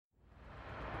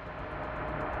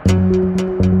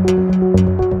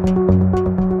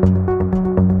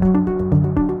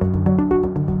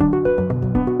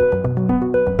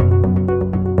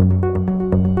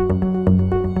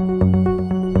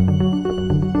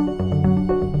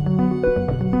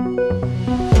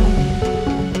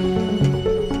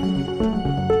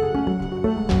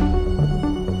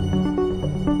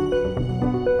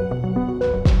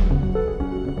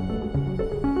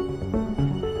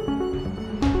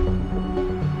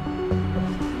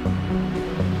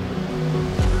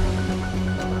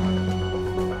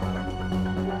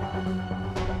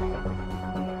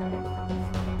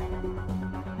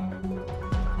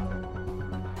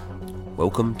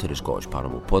Welcome to the Scottish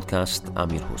Paranormal Podcast.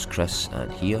 I'm your host Chris, and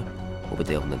here we'll be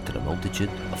delving into the multitude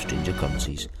of strange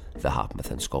occurrences that happen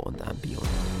within Scotland and beyond.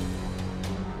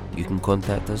 You can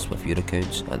contact us with your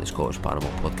accounts at the Scottish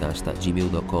Paranormal Podcast at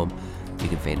gmail.com. You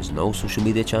can find us on all social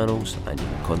media channels, and you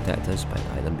can contact us by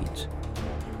either means.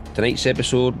 Tonight's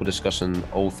episode, we're discussing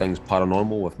all things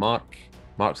paranormal with Mark.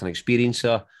 Mark's an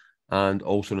experiencer and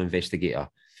also an investigator.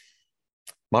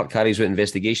 Mark carries out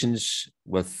investigations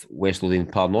with West Lothian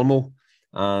Paranormal,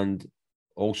 and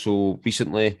also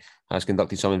recently has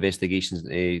conducted some investigations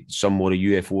into some more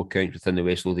UFO accounts within the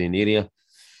West Lothian area.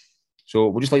 So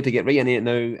we'd just like to get right into it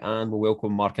now, and we'll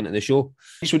welcome Mark into the show.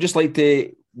 So we'd just like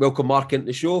to welcome Mark into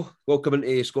the show. Welcome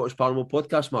into Scottish Paranormal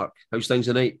Podcast, Mark. How's things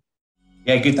tonight?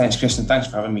 Yeah, good, thanks, Kristen. Thanks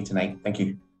for having me tonight. Thank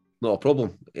you. Not a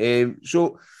problem.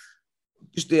 So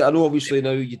just I know obviously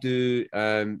now you do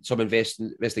some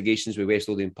investigations with West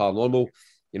Lothian Paranormal.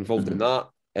 You're involved in that,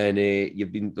 and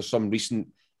there's some recent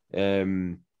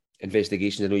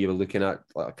investigations. I know you were looking at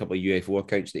like a couple of UFO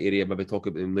accounts in the area. Maybe talk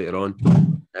about them later on.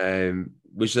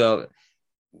 Was there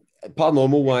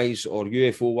paranormal wise or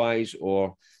UFO wise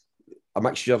or a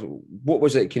mixture? What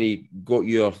was it?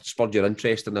 Spurred your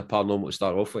interest in the paranormal to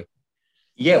start off with?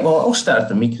 Yeah, well, I'll start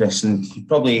for me, Chris, and you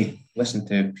probably listened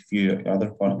to a few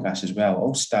other podcasts as well.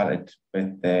 All started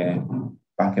with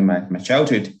back in my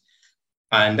childhood,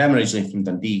 and I'm originally from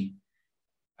Dundee,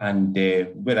 and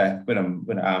where I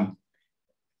am,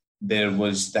 there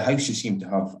was the house. You seemed to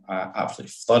have an absolute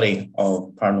flurry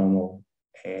of paranormal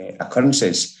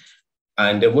occurrences,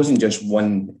 and it wasn't just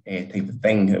one type of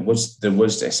thing. There was an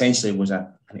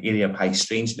area of high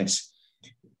strangeness.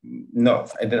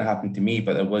 It didn't happen to me,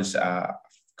 but there was a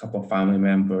couple of family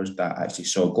members that actually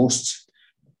saw ghosts.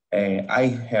 I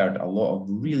heard a lot of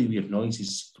really weird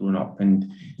noises growing up,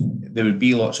 and there would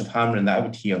be lots of hammering that I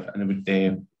would hear,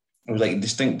 and it was like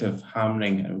distinctive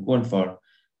hammering, and going for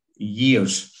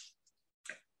years.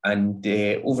 And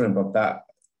over and above that,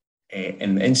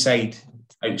 in the inside,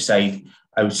 outside,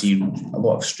 I would see a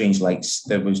lot of strange lights.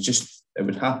 It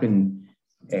would happen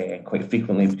quite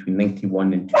frequently between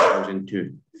 91 and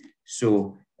 2002.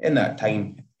 So in that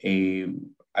time,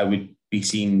 I would be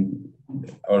seeing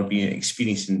or be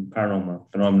experiencing paranormal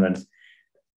phenomenon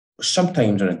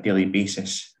sometimes on a daily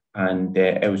basis, and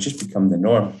it was just become the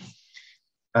norm.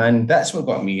 And that's what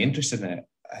got me interested in it.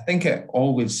 I think it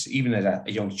always, even as a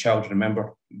young child, I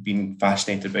remember being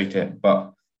fascinated about it,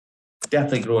 but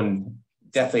definitely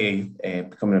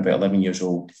becoming about 11 years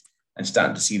old and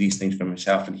starting to see these things for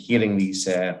myself and hearing these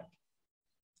things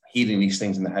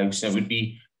in the house. And it would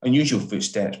be unusual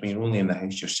footsteps when you're only in the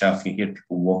house yourself. You hear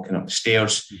people walking up the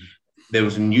stairs. Mm-hmm. There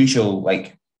was unusual,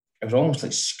 it was almost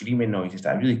like screaming noises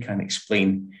that I really can't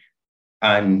explain.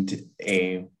 And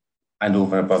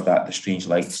over and above that, the strange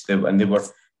lights. They weren't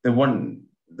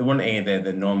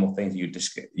the normal things you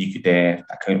could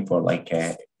account for, like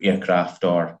aircraft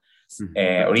or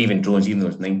even drones. Even though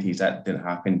it was 90s, that didn't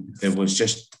happen. It was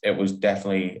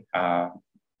definitely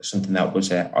something that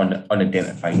was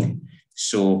unidentified.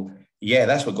 So yeah,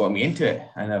 that's what got me into it,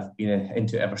 and I've been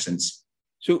into it ever since.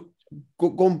 So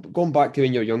going back to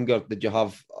when you were younger, did you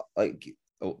have like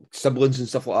siblings and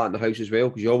stuff like that in the house as well?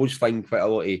 Because you always find quite a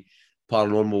lot of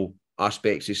paranormal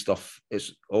aspects of stuff.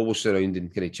 It's always surrounding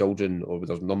kind of children, or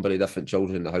there's a number of different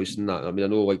children in the house and that. I mean, I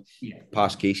know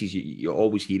past cases, you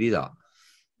always hear that.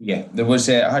 Yeah, there was.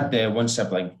 I had one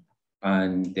sibling,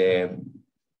 and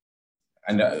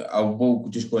I will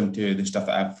just go into the stuff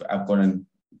that I've gone in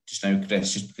just now,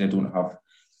 Chris, just because I don't have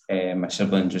my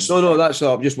sibling. No, that's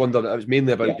I'm just wondering. It was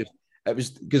mainly about it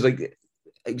was because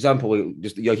example,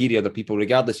 just you hear other people,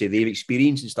 regardless of their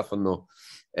experience and stuff, and no.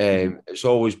 It's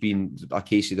always been a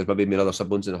case of there's maybe other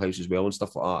siblings in the house as well and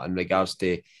stuff like that. In regards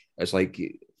to, it's like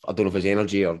I don't know if it's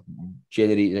energy or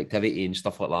generating activity and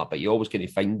stuff like that, but you always kind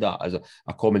of find that as a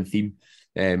common theme.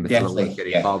 Definitely,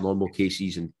 paranormal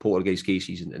cases and poltergeist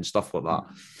cases and stuff like that.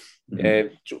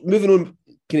 Mm-hmm. So moving on,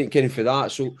 kind of for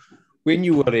that. So when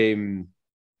you were kind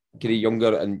of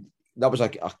younger, and that was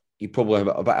you probably have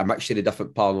a bit of a mixture of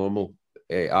different paranormal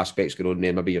aspects going on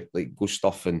there. Maybe like ghost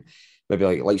stuff and maybe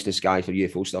like lights in the sky for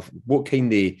UFO stuff. What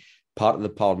kind of part of the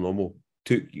paranormal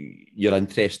took your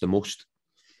interest the most?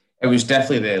 It was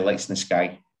definitely the lights in the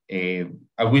sky.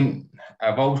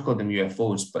 I've always called them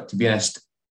UFOs, but to be honest,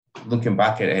 looking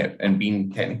back at it and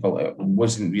being technical, it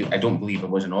wasn't really, I don't believe it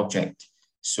was an object.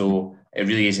 So it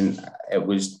really isn't. It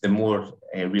was the more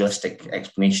realistic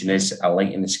explanation is a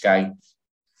light in the sky.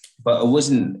 But it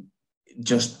wasn't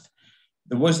just,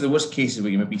 there was cases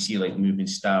where you maybe see like moving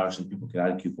stars and people could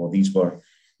argue, well, these were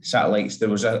satellites. There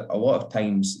was a lot of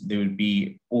times they would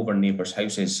be over neighbours'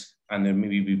 houses and there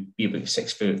maybe would be about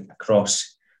 6 foot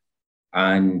across.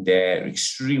 and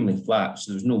extremely flat.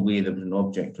 So there was no way there was an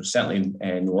object, or certainly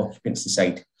no occupants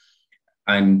inside.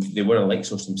 And they were a light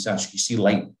source themselves. You could see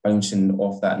light bouncing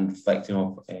off that and reflecting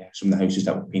off some of the houses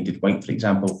that were painted white, for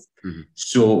example. Mm-hmm.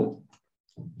 So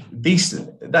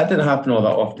that didn't happen all that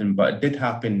often, but it did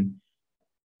happen.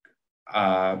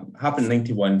 Happened in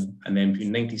 91, and then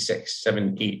between 96,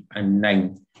 7, 8, and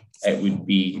 9, it would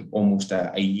be almost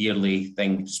a yearly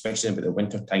thing, especially about the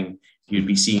winter time. You'd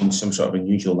be seeing some sort of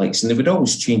unusual lights, and they would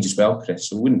always change as well, Chris.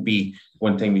 So it wouldn't be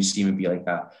one time you see would be like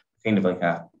a kind of like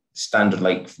a standard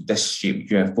like this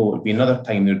shaped UFO. It would be another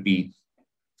time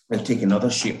they'd take another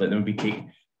shape, like they would be take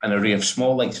an array of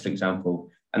small lights, for example,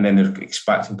 and then they'd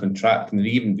expand and contract, and they'd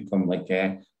even become like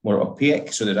more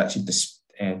opaque, so they'd actually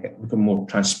become more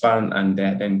transparent, and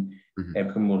then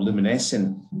become more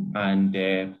luminescent. And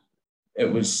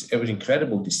it was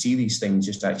incredible to see these things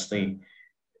just actually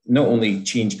not only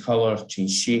change colour,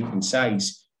 change shape and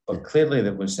size, but clearly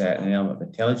there was an element of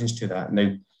intelligence to that.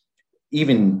 Now,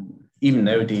 even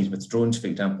nowadays with drones, for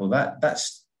example,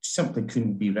 that's simply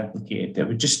couldn't be replicated.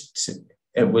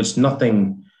 It was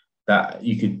nothing that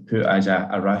you could put as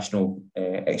a rational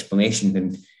explanation.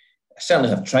 And I certainly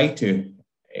have tried to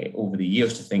over the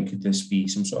years to think, could this be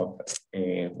some sort of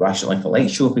rational, like a light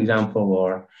show, for example,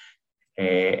 or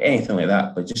anything like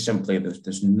that? But just simply,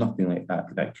 there's nothing like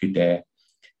that could that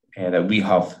we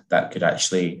have that could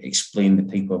actually explain the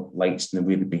type of lights and the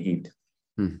way they behaved.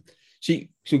 See,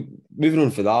 so moving on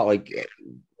for that, like,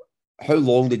 how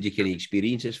long did you kind of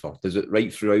experience this for? Does it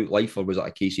right throughout life, or was it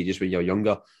a case of just when you're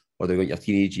younger, or during your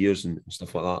teenage years and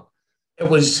stuff like that? It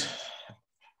was.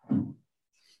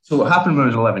 So it happened when I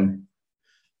was 11,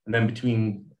 and then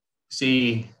between,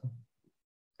 say,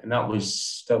 and that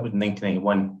was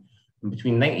 1991. And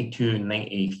between 92 and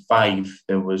 95,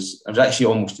 it was actually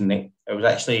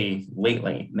late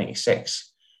like 96.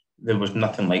 There was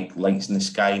nothing like lights in the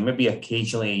sky. Maybe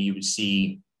occasionally you would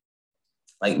see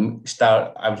like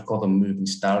I would call them moving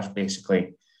stars,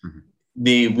 basically. Mm-hmm.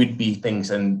 They would be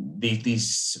things, and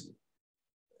these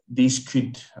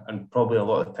could, and probably a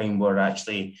lot of the time were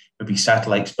actually maybe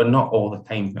satellites, but not all the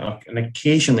time. And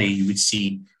occasionally you would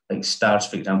see like stars,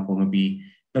 for example, maybe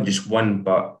not just one,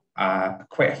 but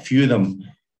quite a few of them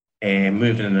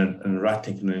moving in an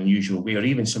erratic and unusual way, or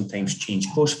even sometimes change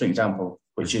course, for example,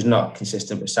 which is not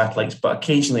consistent with satellites. But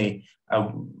occasionally,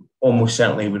 I almost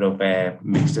certainly would have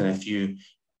mixed in a few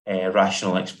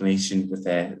rational explanations with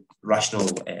rational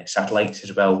satellites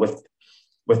as well with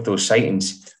those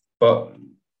sightings. But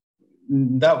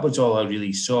that was all I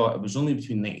really saw. It was only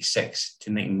between 96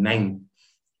 to 99,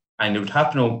 and it would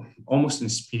happen almost in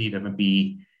this period of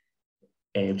maybe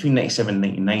between 97 and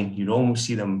 99. You'd almost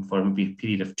see them for maybe a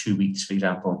period of 2 weeks, for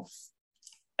example.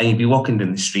 And you'd be walking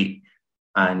down the street,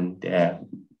 and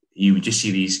you would just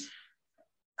see these,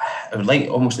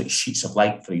 almost like sheets of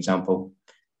light, for example.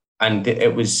 And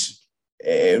it was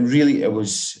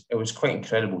quite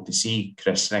incredible to see,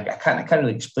 Chris. And I can't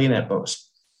really explain it, but it was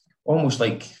almost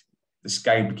like the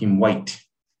sky became white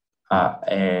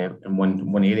in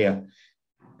one area.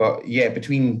 But yeah,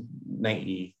 between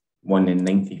 91 and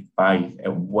 95,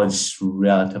 it was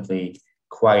relatively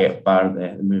quiet, bar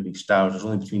the moving stars. It was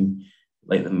only between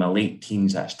like my late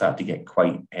teens that I started to get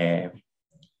quite energetic.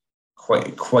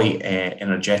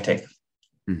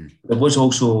 Mm-hmm. There was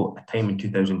also a time in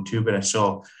 2002 where I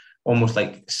saw almost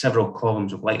like several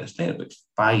columns of light. I think about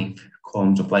 5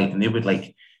 columns of light, and they would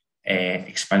like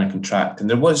expand and contract. And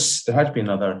there had been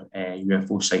another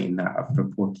UFO sighting that I've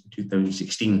reported in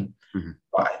 2016. Mm-hmm.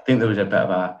 But I think there was a bit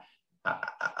of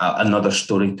another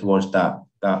story towards that.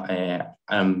 That's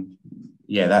been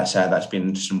an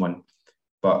interesting one.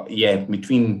 But yeah,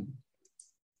 between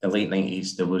the late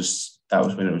 90s, that was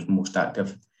when it was most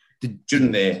active.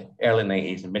 During the early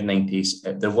 90s and mid 90s,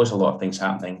 there was a lot of things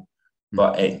happening,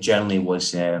 but it generally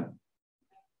was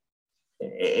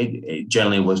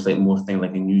like more things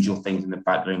like unusual things in the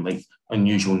background, like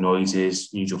unusual noises,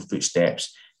 unusual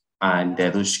footsteps, and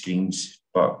those screams.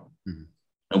 But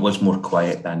it was more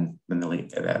quiet than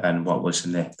what was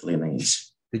in the late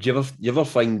 90s. Did you ever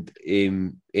find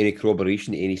any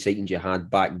corroboration to any sightings you had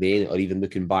back then, or even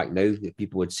looking back now, that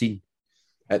people had seen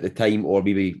at the time? Or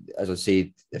maybe, as I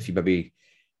said, if you maybe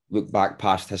look back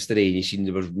past history and you've seen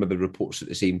there was maybe reports at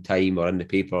the same time or in the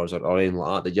papers or anything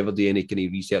like that, did you ever do any kind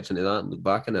of research into that and look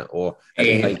back in it? Or at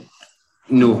the time?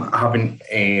 No, I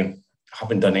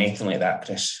haven't done anything like that,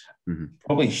 Chris.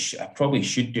 Mm-hmm. I probably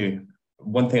should do.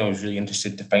 One thing I was really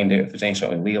interested to find out if there's any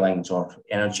sort of ley lines or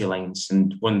energy lines,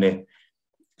 and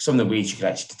some of the ways you could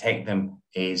actually detect them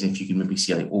is if you can maybe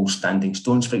see like old standing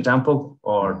stones, for example,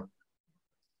 or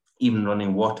even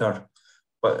running water.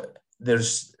 But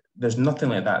there's there's nothing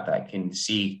like that I can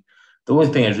see. The only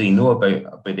thing I really know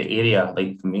about the area,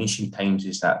 like from ancient times,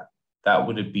 is that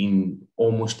would have been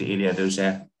almost the area. There's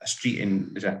a street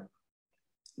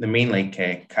the main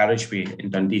carriageway in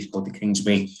Dundee is called the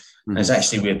Kingsway. And it's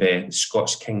actually where the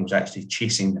Scots king was actually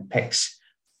chasing the Picts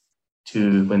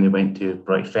to when they went to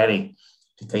Bright Ferry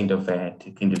to kind of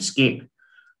escape.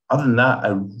 Other than that, I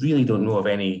really don't know of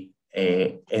any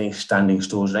standing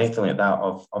stores or anything like that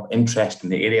of interest in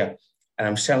the area. And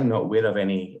I'm certainly not aware of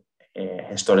any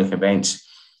historic events.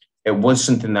 It was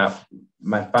something that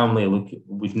my family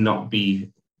would not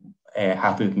be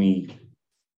happy with me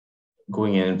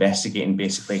going and investigating.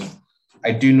 Basically,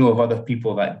 I do know of other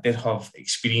people that did have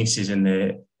experiences in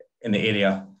the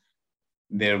area.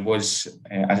 There was,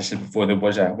 as I said before, there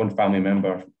was one family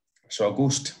member saw a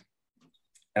ghost,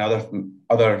 and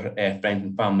other friends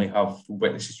and family have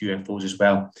witnessed UFOs as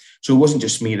well. So it wasn't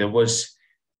just me. There was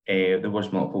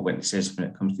multiple witnesses when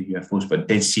it comes to UFOs, but it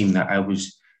did seem that I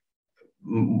was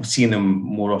seeing them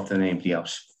more often than anybody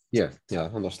else. Yeah, I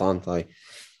understand. I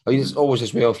mean, it's always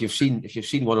as well. If you've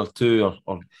seen one or two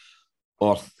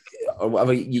or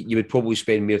whatever, you would probably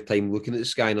spend more time looking at the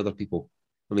sky than other people.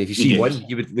 I mean, if you see one,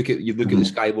 you would look at the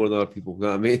sky more than other people. You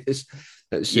know what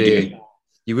I mean?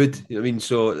 You would. I mean,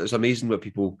 so it's amazing what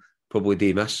people probably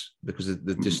do miss because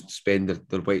they just spend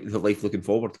their life looking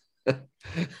forward.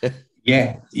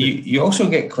 Yeah, you also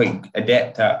get quite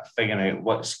adept at figuring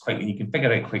out you can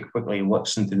figure out quite quickly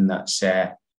what's something that's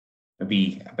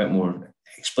maybe a bit more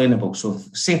explainable. So,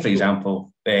 say for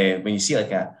example, when you see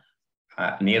like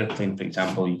an airplane, for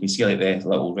example, you can see like the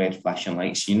little red flashing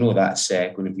lights. You know that's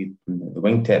going to be the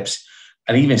wingtips,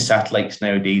 and even satellites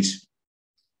nowadays.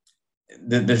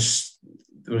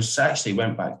 Actually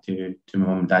went back to my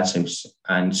mum and dad's house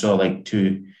and saw like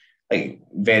two like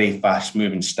very fast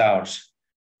moving stars,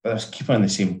 but they keep on the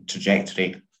same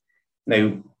trajectory.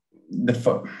 Now, the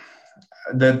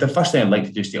first thing I'd like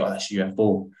to do is say, "Oh, that's a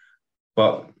UFO,"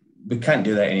 but we can't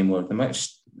do that anymore. The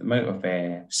amount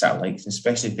of satellites,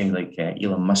 especially things like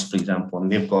Elon Musk, for example,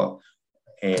 and they've got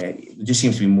there just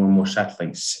seems to be more and more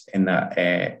satellites in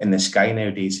the sky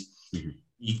nowadays. Mm-hmm.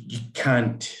 You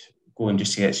can't go and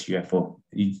just say it's UFO.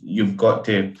 You've got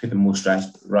to put the most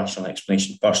rational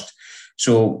explanation first.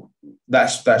 So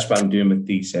that's what I'm doing with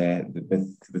these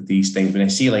with these things. When I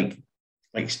see like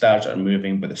stars that are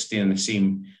moving but they're staying in the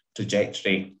same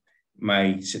trajectory,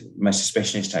 my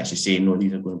suspicion is to actually say no,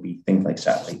 these are going to be things like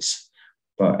satellites.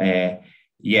 But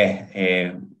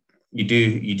you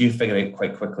do figure out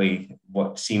quite quickly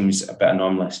what seems a bit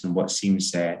anomalous and what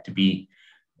seems to be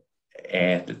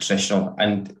the traditional.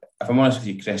 And if I'm honest with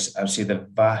you, Chris, I would say the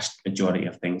vast majority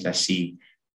of things I see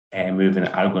moving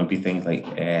are going to be things like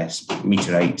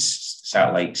meteorites,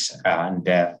 satellites, and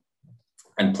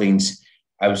planes.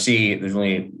 I would say there's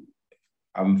only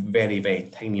a very,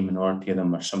 very tiny minority of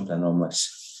them are something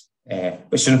anomalous,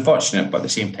 which is unfortunate, but at the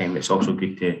same time, it's also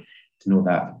good to know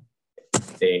that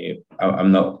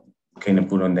I'm not kind of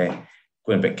going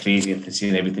a bit crazy and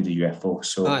seeing everything's a UFO.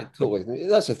 So totally.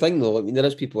 That's the thing, though. I mean, there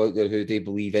is people out there who they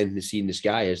believe in the seeing the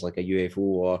sky as like a UFO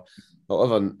or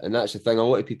whatever, and that's the thing. A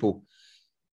lot of people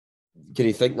can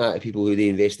you think that of people who do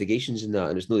investigations in that,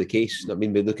 and it's not the case. I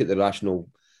mean, we look at the rational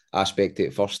aspect of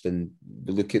it first, and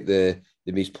we look at the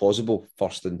most plausible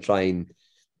first, and try and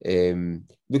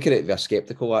look at it with a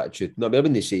skeptical attitude. No, I mean, I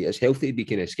wouldn't say it's healthy to be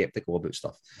kind of skeptical about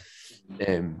stuff,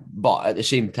 but at the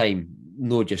same time,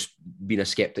 no just being a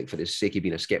skeptic for the sake of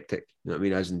being a skeptic. You know what I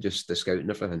mean? As in just the scouting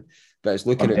everything, but it's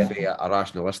looking at it in a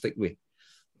rationalistic way,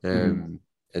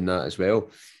 in that as well.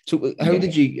 So, how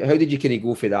did you kind of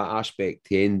go for that aspect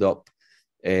to end up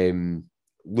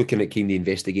looking at kind of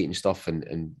investigating stuff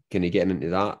and kind of getting into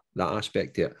that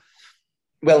aspect of it?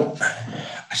 Well,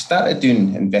 I started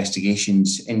doing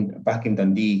investigations back in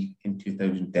Dundee in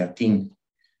 2013,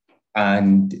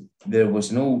 and there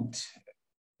was an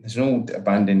old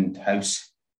abandoned house.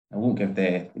 I won't give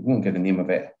the name of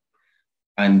it,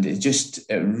 and it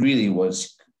really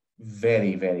was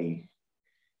very, very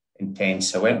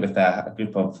intense. I went with a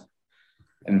group of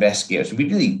investigators. We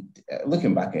really,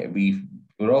 looking back at it, we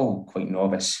were all quite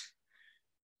novice,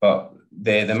 but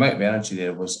the amount of energy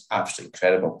there was absolutely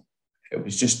incredible. It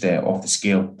was just off the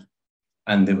scale.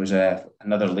 And there was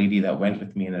another lady that went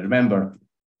with me, and I remember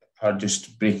her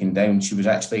just breaking down. She was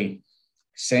actually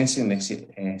sensing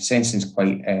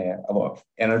quite a lot of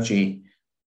energy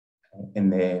in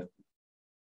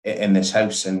this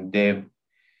house. And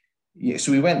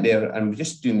so we went there and we were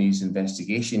just doing these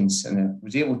investigations, and I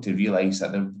was able to realise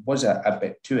that there was a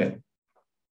bit to it.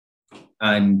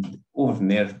 And over from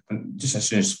there, just as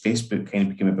soon as Facebook kind of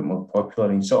became a bit more popular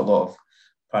and you saw a lot of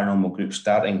paranormal groups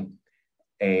starting,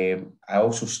 I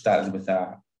also started with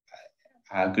a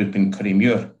group in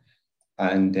Currymuir,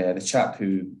 and the chap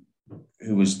who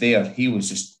was there, he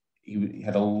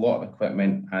had a lot of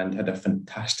equipment and had a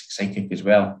fantastic psychic as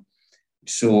well.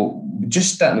 So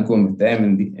just starting to go in with them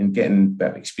and getting a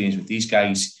bit of experience with these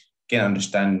guys, getting to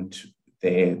understand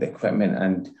the equipment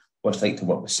and what it's like to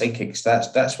work with psychics,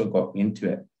 that's what got me into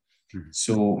it. Mm-hmm.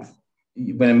 So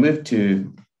when I moved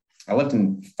I lived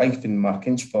in Fife and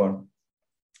Markinch for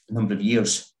a number of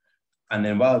years. And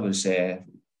then while I was there,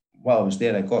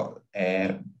 I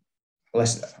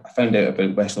found out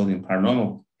about West Lothian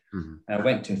Paranormal. Mm-hmm. And I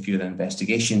went to a few of the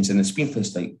investigations, and there's been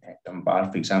places like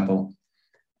Dunbar, for example,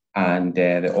 and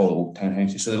all the old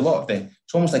townhouses. So there's a lot of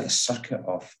it's almost like a circuit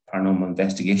of paranormal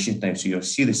investigations now. So you'll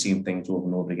see the same things over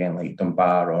and over again, like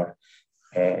Dunbar or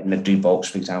Nidri Vaults,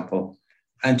 for example,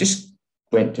 and just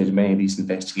went to as many of these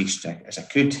investigations as I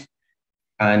could.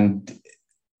 And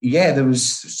yeah,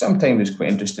 sometimes it was quite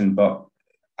interesting, but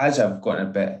as I've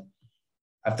gotten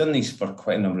I've done these for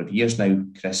quite a number of years now,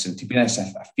 Chris, and to be honest,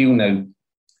 I feel now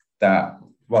that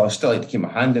while I still like to keep my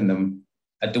hand in them,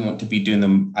 I don't want to be doing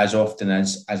them as often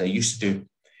as I used to do.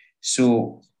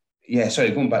 So, yeah,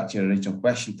 sorry, going back to your original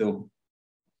question, though,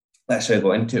 that's how I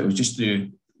got into it. It was just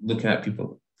through looking at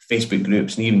people, Facebook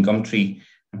groups, and even Gumtree,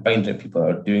 and finding out people that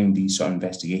are doing these sort of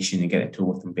investigation and getting a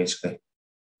tool with them, basically.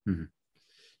 Mm-hmm.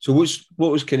 So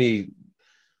what was kind of,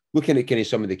 looking at kind of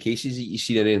some of the cases that you've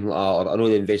seen or anything like that, or I know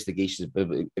the investigations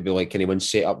would be like kind of one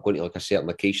set up, going to like a certain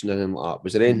location or anything like that.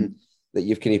 Was there anything that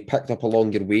you've kind of picked up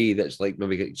along your way that's like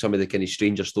maybe some of the kind of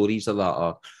stranger stories or that,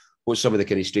 or what's some of the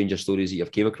kind of stranger stories that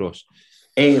you've came across?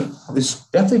 There's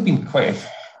definitely been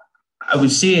I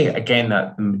would say again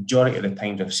that the majority of the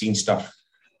times I've seen stuff,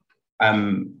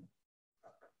 I'm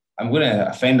going to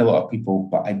offend a lot of people,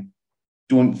 but I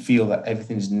don't feel that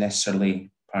everything's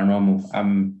necessarily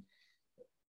paranormal.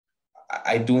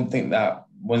 I don't think that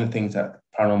one of the things that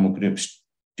paranormal groups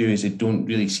do is they don't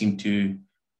really seem to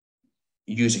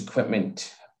use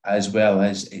equipment as well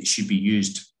as it should be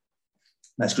used.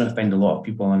 That's going to offend a lot of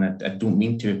people, and I don't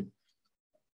mean to.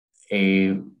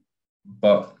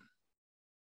 But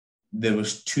there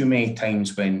was too many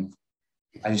times when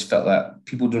I just felt that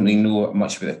people don't really know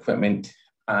much about equipment,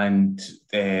 and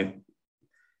the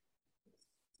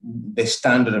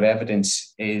standard of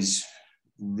evidence is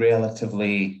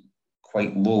relatively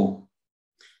quite low.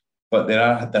 But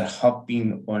there have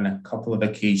been on a couple of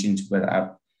occasions where I've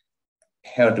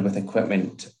heard with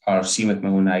equipment or seen with my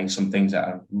own eyes some things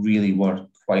that really were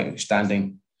quite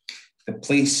outstanding. The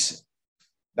place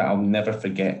that I'll never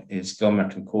forget is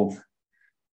Gilmerton Cove,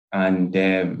 and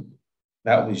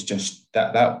that was just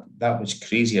that was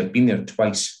crazy. I've been there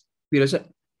twice. Where is it?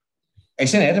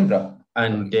 It's in Edinburgh,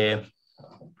 and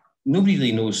nobody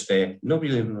really knows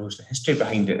the history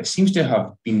behind it. It seems to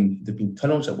have been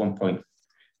tunnels at one point,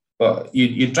 but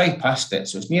you drive past it,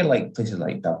 so it's near like places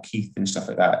like Dalkeith and stuff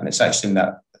like that, and it's actually in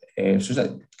that so it's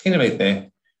like kind of like the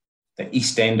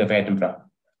east end of Edinburgh,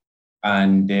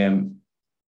 and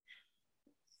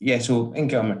so in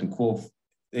Gilmerton Cove,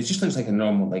 it just looks like a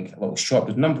normal like a little shop.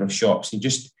 There's a number of shops, and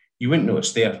you wouldn't know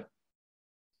it's there.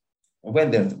 I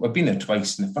went there. I've been there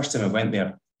twice, and the first time I went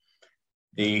there,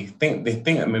 they think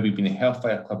it maybe been a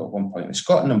Hellfire Club at one point. It's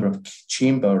got a number of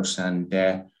chambers, and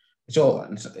it's all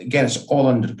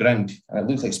underground, and it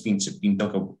looks like it's been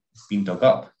dug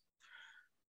up.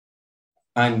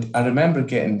 And I remember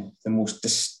getting the most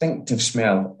distinctive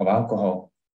smell of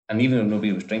alcohol, and even though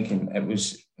nobody was drinking, it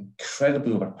was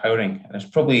incredibly overpowering. And it's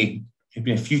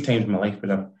been a few times in my life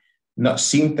where I've not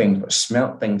seen things but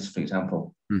smelt things, for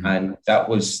example, and that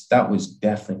was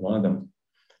definitely one of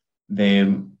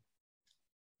them.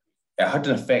 It had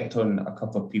an effect on a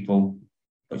couple of people,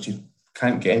 which you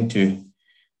can't get into,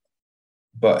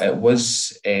 but it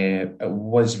was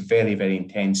very, very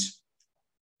intense.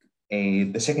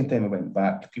 The second time I went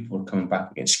back, people were coming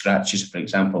back against scratches, for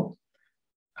example,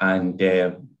 and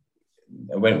I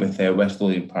went with West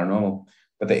Lothian Paranormal,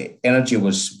 but the energy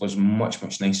was much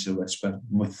nicer with the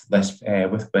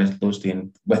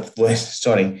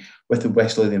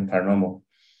West Lothian Paranormal.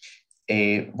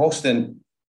 Also then,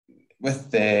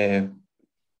 with the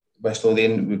West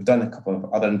Lothian, we've done a couple of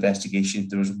other investigations.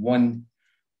 There was one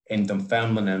in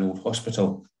Dunfermline, an old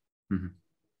hospital,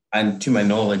 and to my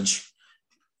knowledge,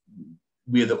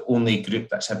 we're the only group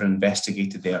that's ever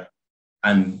investigated there,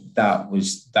 and that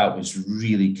was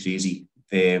really crazy.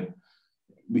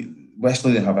 West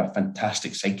Lothian have a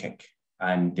fantastic psychic,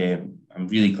 and I'm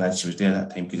really glad she was there that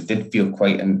time, because it did feel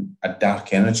quite a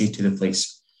dark energy to the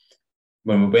place.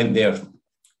 When we went there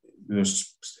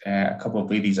was a couple of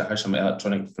ladies that had some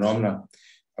electronic phenomena,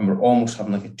 and we're almost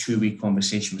having like a two-way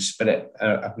conversation with spirit.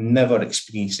 I've never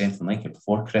experienced anything like it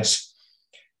before, Chris.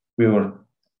 We were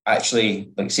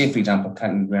actually, like, say, for example, I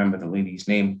can't remember the lady's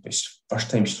name, but it's the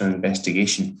first time she's done an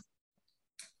investigation.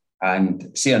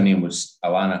 And say her name was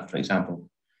Alana, for example.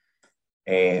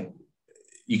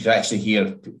 You could actually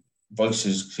hear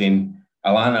voices saying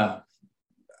Alana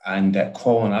and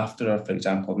calling after her, for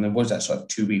example. And there was that sort of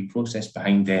two-way process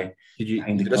behind the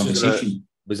conversation.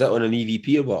 Was that on an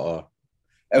EVP or what? Or?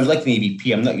 It was like an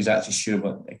EVP. I'm not exactly sure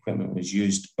what equipment was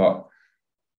used, but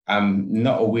I'm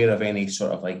not aware of any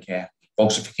sort of like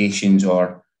falsifications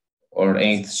or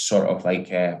any sort of like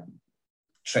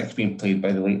tricks being played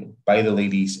by the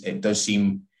ladies. It does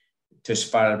seem, to as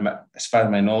far as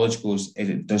my knowledge goes,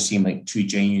 it does seem like two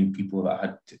genuine people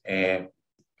that had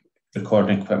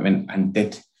recording equipment and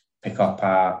did pick up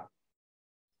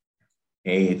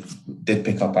the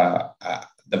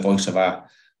voice of a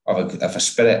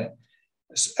spirit.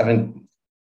 I mean,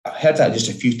 I've heard that just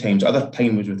a few times. Other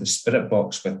time was with the spirit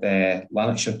box with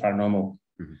Lanarkshire Paranormal,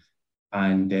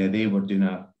 and they were doing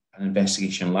an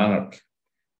investigation in Lanark,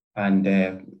 and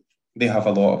they have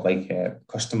a lot of like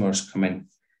customers come in,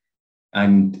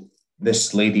 and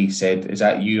this lady said, "Is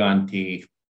that you, Auntie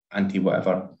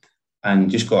whatever?"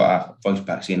 And just got a voice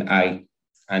back saying "aye,"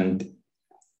 and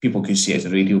people could see it as a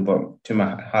radio, but to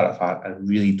my heart of heart, I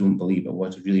really don't believe it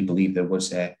was. I really believe there was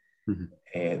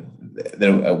there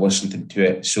was something to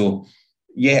it. So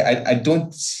yeah, I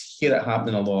don't hear it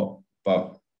happening a lot,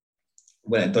 but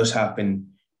when it does happen,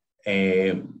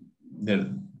 the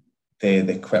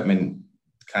equipment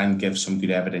can give some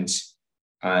good evidence,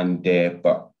 and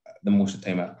but the most of the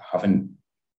time I haven't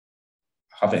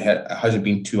heard. It hasn't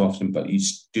been too often, but you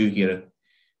do hear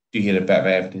a bit of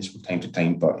evidence from time to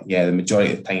time. But yeah, the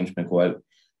majority of the times when I go out,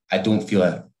 I don't feel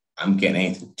like I'm getting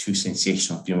anything too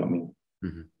sensational. Do you know what I mean?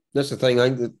 Mm-hmm. That's the thing. I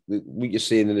think that what you're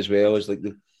saying as well is like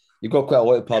you've got quite a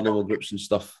lot of paranormal groups and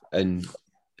stuff, and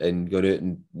going out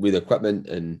and with equipment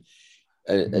and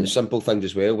simple things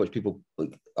as well, which people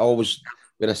like. I always,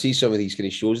 when I see some of these kind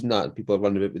of shows and that, people are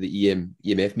running about with the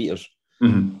EMF meters.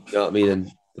 Mm-hmm. You know what I mean? And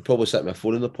they're probably sitting with a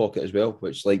phone in their pocket as well,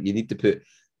 which like you need to put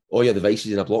all your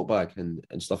devices in a block bag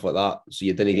and stuff like that, so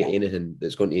you didn't get anything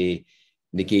that's going to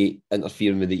negate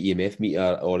interfering with the EMF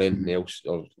meter or anything else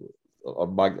or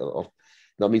bag or.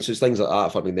 You know what I mean? So it's things like that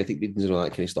for magnetic readings and all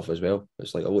that kind of stuff as well.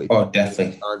 It's like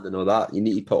definitely, and all that. You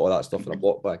need to put all that stuff in a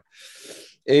block bag.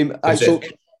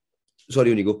 Sorry,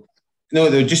 when you go.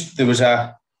 No, there was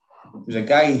a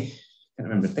guy. I can't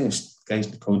remember. I think this guy's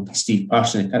called Steve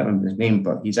Parson. I can't remember his name,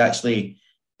 but he's actually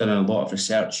done a lot of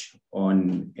research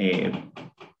on.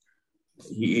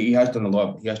 He has done a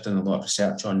lot of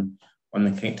research on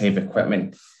the kind of type of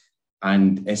equipment,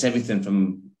 and it's everything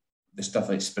from the stuff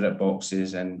like spirit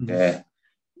boxes and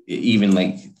even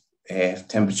like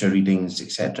temperature readings,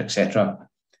 etc.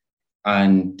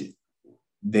 And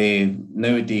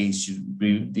nowadays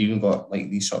they even got like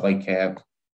these sort of like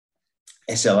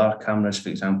SLR cameras, for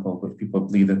example, which people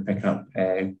believe they're picking up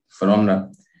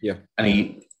phenomena. Yeah, and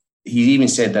he even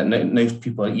said that now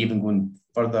people are even going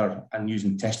further and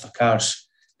using Tesla cars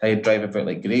to drive about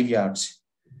like graveyards.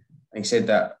 And he said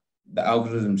that the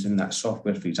algorithms in that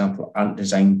software, for example, aren't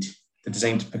designed. They're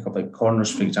designed to pick up like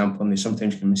corners, for example, and they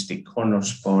sometimes can mistake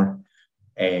corners for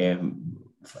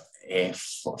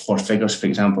figures, for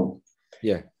example.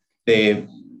 Yeah.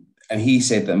 And he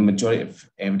said that the majority of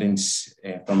evidence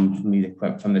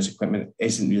from this equipment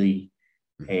isn't really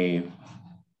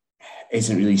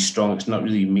strong. It's not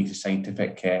really makes a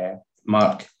scientific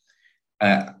mark.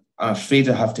 I'm afraid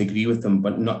I have to agree with them,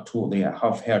 but not totally. I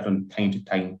have heard on time to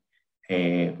time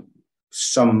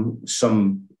some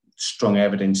strong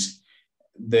evidence.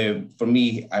 For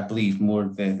me, I believe more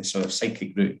the sort of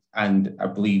psychic route, and I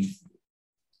believe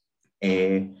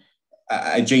I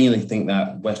genuinely think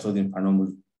that West Lothian Paranormal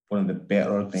is one of the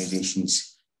better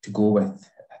organisations to go with.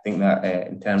 I think that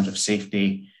in terms of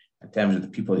safety, in terms of the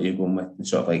people that you're going with, and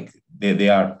sort of like they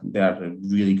are a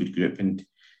really good group. And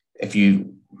if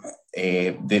you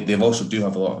they've also do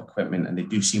have a lot of equipment, and they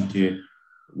do seem to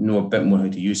know a bit more how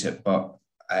to use it. But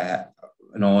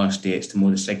in all honesty, it's the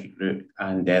more the psychic route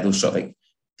and those sort of like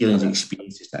feelings and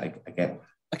experiences that I get.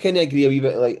 I kind of agree a wee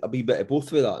bit of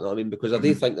both with that. You know what I mean? Because I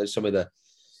do think that some of the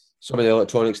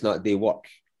electronics in that day work,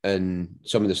 and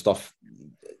some of the stuff,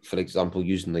 for example,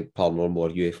 using like paranormal or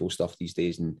UFO stuff these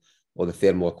days, and all the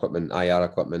thermal equipment, IR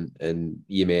equipment, and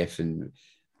EMF and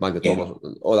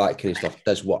magnetometers, all that kind of stuff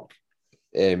does work.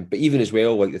 But even as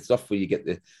well, like the stuff where you get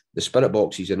the spirit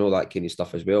boxes and all that kind of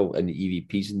stuff as well, and the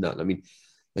EVPs and that. I mean,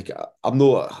 like I'm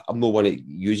no one that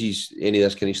uses any of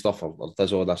this kind of stuff or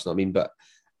does all this. You know what I mean? But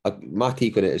my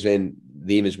take on it is when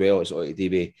them as well, it's like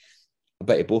they a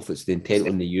bit of both. It's the intent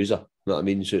on the user. You know what I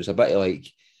mean? So it's a bit of like,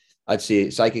 I'd say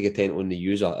psychic intent on the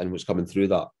user and what's coming through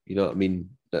that. You know what I mean?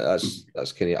 That's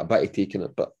kind of a bit of taking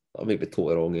it, but I might be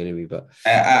totally wrong anyway. But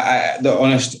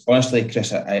honestly,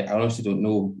 Chris, I honestly don't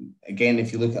know. Again,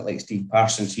 if you look at like Steve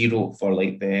Parsons, he wrote for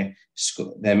like the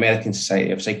American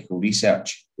Society of Psychical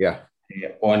Research. Yeah.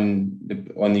 On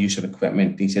the use of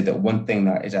equipment, he said that one thing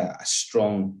that is a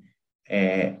strong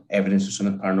evidence of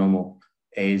something paranormal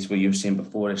is what you were saying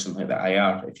before, is something like the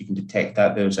IR. If you can detect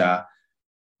that there's a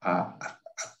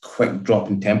quick drop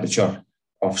in temperature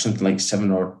of something like 7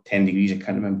 or 10 degrees, I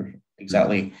can't remember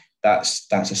exactly. That's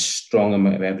a strong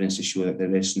amount of evidence to show that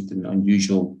there is something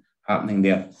unusual happening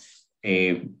there.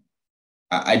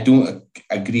 I don't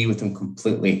agree with him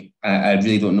completely. I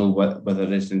really don't know whether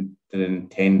the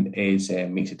intent is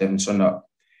makes a difference or not.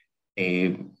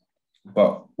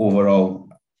 But overall,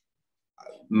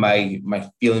 my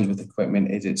feelings with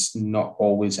equipment is it's not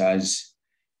always as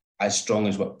strong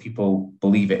as what people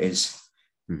believe it is.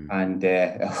 And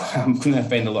I'm going to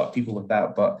offend a lot of people with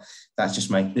that, but that's just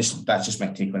my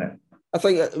take on it.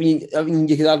 I mean,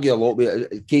 you could argue a lot with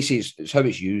it. Casey, it's how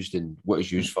it's used and what it's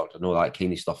used for, and all that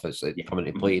kind of stuff that's coming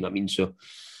into play. I mean, so,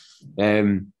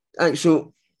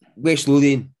 so West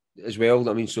Lothian as well.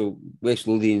 I mean, so West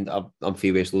Lothian, I'm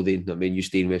from West Lothian. I mean, you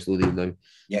stay in West Lothian now.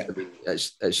 Yeah, I mean,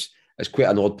 it's quite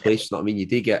an odd place. I mean, you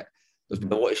do get, there's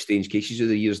been a lot of strange cases over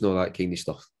the years and all that kind of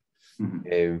stuff.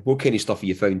 What kind of stuff have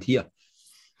you found here?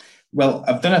 Well,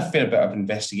 I've done a fair bit of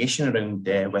investigation around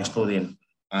West Lothian,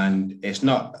 and it's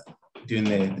not doing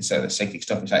the sort of psychic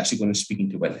stuff. It's actually going to speaking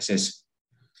to witnesses.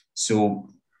 So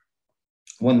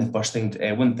one of the things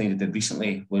I did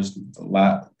recently was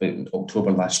in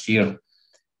October last year,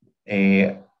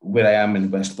 where I am in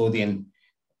West Lothian,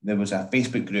 there was a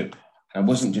Facebook group, and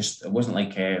it wasn't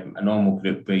like a normal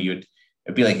group where it'd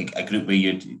be like a group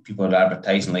where people are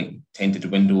advertising like tinted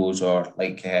windows or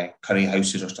like curry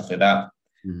houses or stuff like that.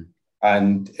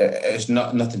 And it's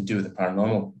nothing to do with the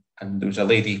paranormal. And there was a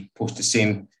lady posted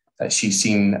saying that she's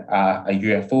seen a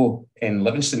UFO in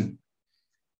Livingston.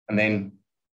 And then,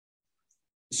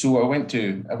 so I went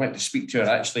to speak to her.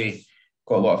 I actually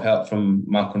got a lot of help from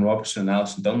Malcolm Robertson and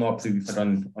Alison Dunlop, who we've had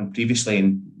on previously,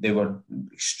 and they were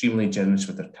extremely generous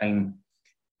with their time.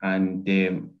 And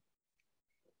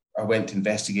I went to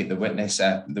investigate the witness.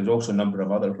 There was also a number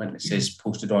of other witnesses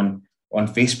posted on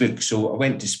Facebook. So I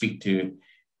went to speak to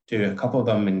a couple of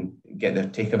them and get their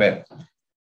take of it.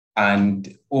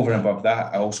 And over and above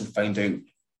that, I also found out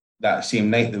that same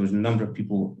night there was a number of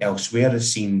people elsewhere had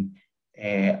seen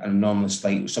an anomalous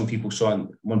light. Some people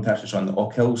one person saw on the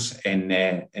Ock Hills in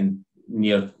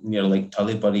near like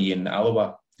Tullybury in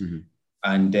Alloa.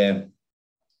 And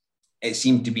it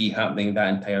seemed to be happening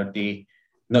that entire day,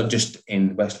 not just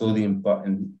in West Lothian, but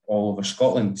in all over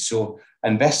Scotland. So I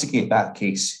investigate that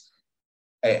case.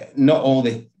 Not all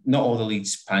the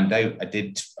leads panned out.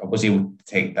 I was able to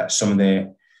detect that some of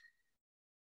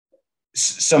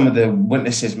the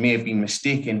witnesses may have been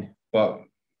mistaken, but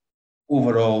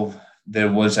overall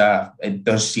it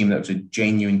does seem that it was a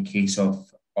genuine case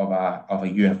of a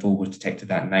UFO was detected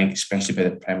that night, especially by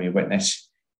the primary witness.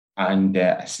 And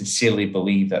I sincerely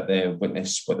believe that what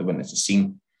the witness has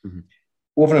seen.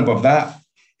 Over and above that,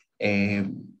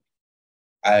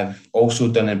 I've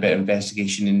also done a bit of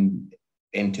investigation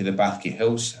into the Bathgate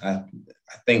Hills. I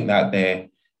think that the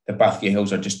Bathgate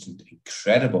Hills are just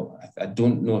incredible. I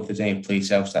don't know if there's any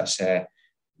place else that's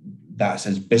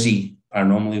as busy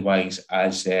paranormally wise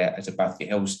as the Bathgate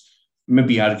Hills.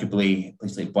 Maybe arguably a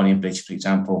place like Bonnie Bridge, for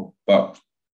example. But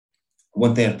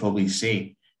one thing I'd probably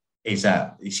say is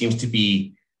that it seems to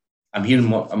be, I'm hearing a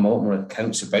lot more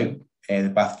accounts about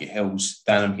the Bathgate Hills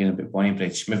than I'm hearing about Bonnie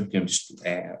Bridge. Maybe I'm just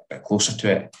a bit closer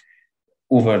to it.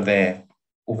 Over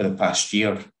the past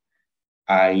year,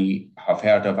 I have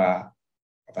heard of a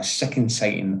second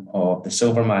sighting of the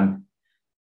Silverman,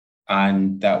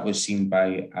 and that was seen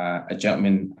by a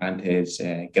gentleman and his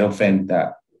girlfriend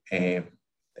that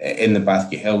in the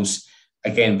Bathgate Hills,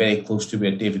 again very close to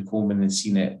where David Coleman had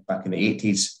seen it back in the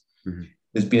 80s.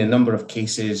 There's been a number of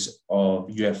cases of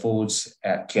UFOs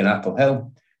at Cairnapple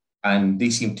Hill, and they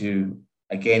seem to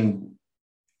again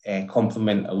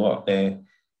complement a lot of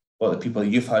the people that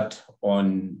you've had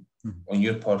on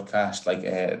your podcast, like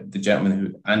the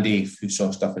gentleman Andy who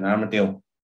saw stuff in Armadale.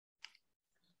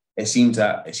 It seems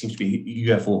to be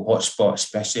a UFO hotspot,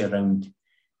 especially around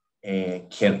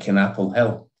Cairnapple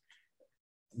Hill.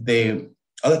 The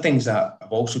other things that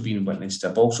have also been witnessed,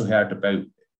 I've also heard about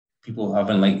people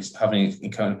having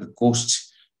encounters with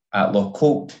ghosts at Loch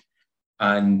Colt,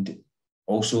 and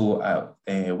also at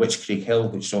Witch Creek Hill,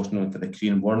 which is also known for the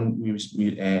Korean War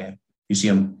Museum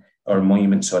or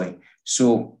Monument, sorry.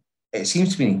 So it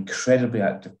seems to be an incredibly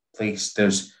active place.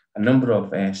 There's a number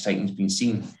of sightings being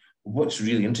seen. What's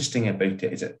really interesting about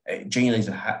it is it genuinely is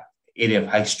an area of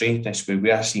high strangeness where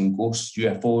we are seeing ghosts,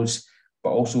 UFOs,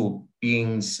 but also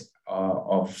beings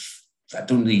that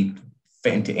don't really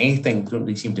fit into anything, don't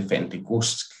really seem to fit into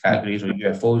ghost categories or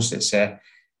UFOs.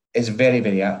 It's very,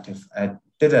 very active. I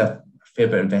did a fair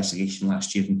bit of investigation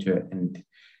last year into it and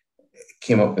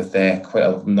came up with quite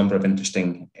a number of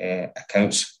interesting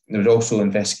accounts. There was also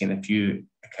investigating a few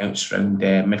accounts around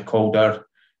Mid-Calder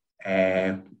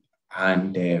and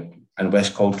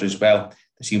West Calder as well.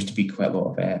 There seems to be quite a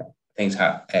lot of things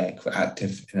quite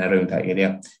active in and around that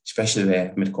area, especially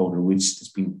the Mid-Calder Woods. There's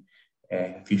been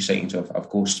a few sightings of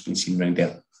ghosts being seen around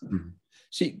there. Mm-hmm.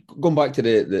 See, going back to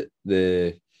the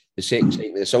second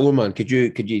sighting with the Silverman, could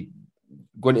you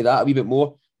go into that a wee bit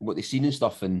more, what they've seen and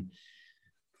stuff, and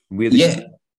where they see?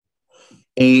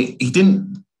 He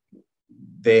didn't.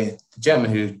 The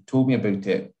gentleman who told me about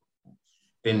it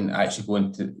didn't actually go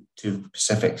into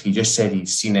specifics. He just said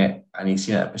he's seen it, and he's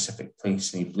seen it at a specific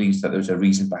place, and he believes that there's a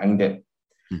reason behind it.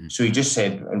 Mm-hmm. So he just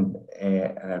said in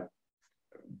a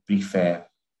brief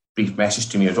message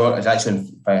to me as well. It's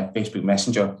actually via Facebook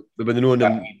Messenger. But were they know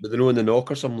in the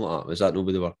Knock or something like that? Was that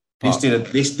nobody were? They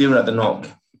were at the Knock.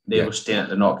 They were staying at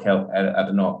the Knock Hill at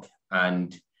the Knock,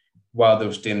 and while they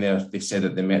were staying there, they said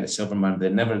that they met the Silverman. They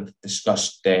never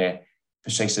discussed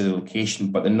precisely the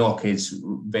location, but the Knock is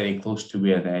very close to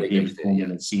where David Coleman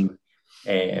had seen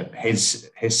his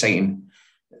sighting.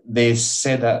 They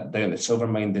said that down at the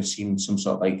Silvermine, they've seen some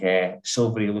sort of like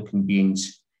silvery-looking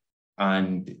beings,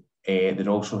 and they'd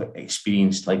also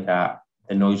experienced like the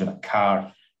noise of a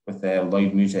car with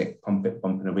loud music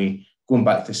bumping away. Going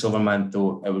back to Silverman,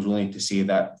 though, it was only to say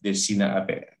that they've seen it at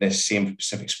this same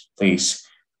specific place.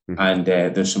 Mm-hmm. And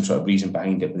there's some sort of reason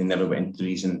behind it, but they never went into the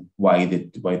reason why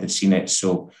they'd seen it.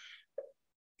 So,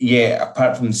 yeah,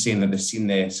 apart from saying that they've seen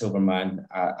the Silverman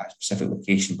at a specific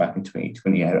location back in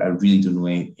 2020, I really don't know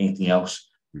anything else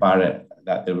bar it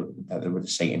that they were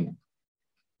sighting.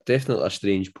 Definitely a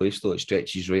strange place, though. It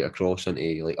stretches right across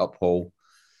into like Uphall,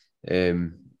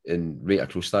 and right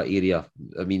across that area.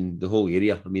 I mean, the whole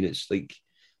area. I mean, it's like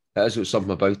it has got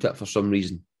something about it for some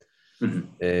reason.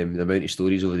 Mm-hmm. The amount of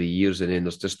stories over the years, and then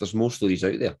there's more stories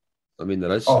out there. I mean,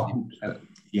 there is. Oh,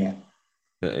 yeah.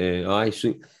 Aye.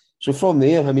 So from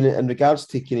there, I mean, in regards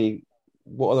to kind of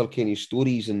what other kind of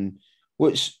stories and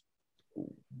what's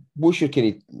your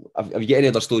kind of have you got any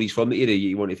other stories from the area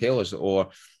you want to tell us, or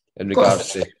in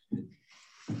regards to?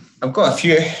 I've got a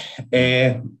few.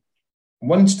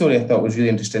 One story I thought was really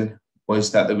interesting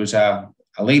was that there was a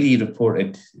lady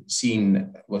reported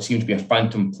seeing what seemed to be a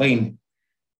phantom plane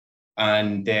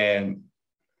and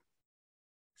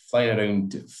flying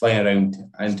around,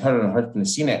 and her and her husband had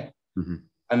seen it. Mm-hmm.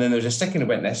 And then there was a second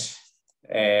witness.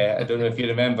 I don't know if you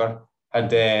remember,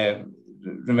 had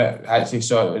actually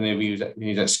saw it when he was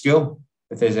at school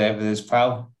with his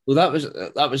pal. Well, that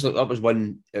was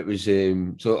one. It was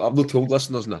so I've not told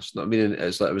listeners this. I mean,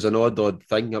 it's like it was an odd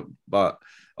thing, but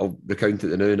I'll recount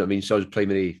it now. I mean, so I was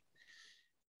primary.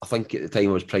 I think at the time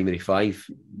I was primary 5,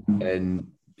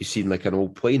 and we seen like an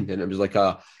old plane, and it was like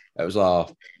an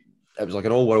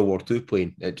old World War II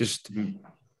plane. It just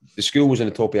the school was on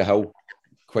the top of a hill,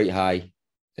 quite high,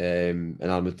 in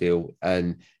Armadale,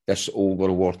 and this old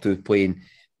World War II plane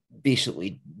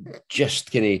basically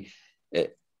just kind of.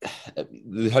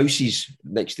 The houses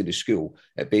next to the school,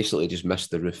 it basically just missed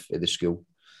the roof of the school,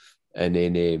 and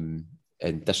then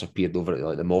and disappeared over at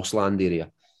like the Mossland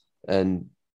area. And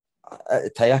at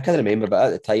the time, I can't remember, but at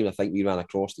the time, I think we ran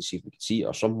across to see if we could see it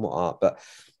or something like that. But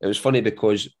it was funny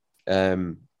because a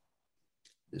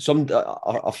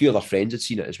few other friends had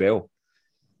seen it as well,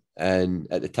 and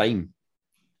at the time.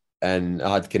 And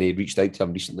I had kind of reached out to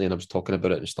him recently, and I was talking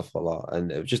about it and stuff like that.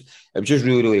 And it was just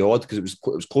really, really odd because it was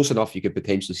close enough you could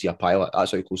potentially see a pilot.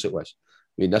 That's how close it was.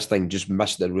 I mean, this thing just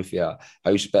missed the roof of a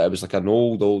house, but it was like an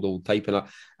old type. And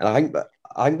I think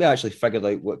they actually figured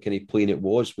out what kind of plane it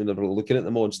was when they were looking at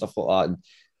them all and stuff like that, and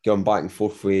going back and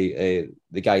forth with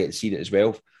the guy had seen it as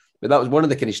well. But that was one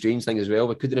of the kind of strange things as well.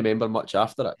 We couldn't remember much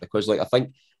after it because, like, I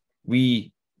think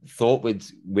we thought we'd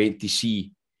went to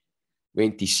see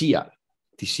it.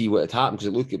 To see what had happened because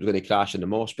it looked like it was going to crash in the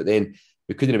moss, but then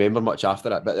we couldn't remember much after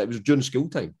that. But it was during school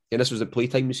time, and this was the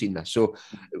playtime we seen this, so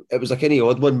it was like any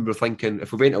odd one. We were thinking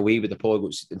if we went away, we'd probably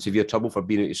got in severe trouble for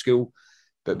being out of school.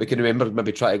 But we can remember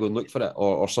maybe try to go and look for it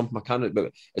or something. I can't.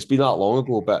 But it's been that long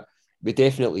ago. But we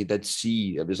definitely did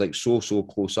see it was like so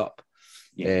close up.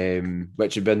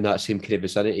 which would be in that same kind of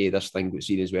vicinity this thing got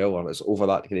seen as well, or it's over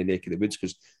that kind of neck of the woods,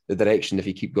 because the direction, if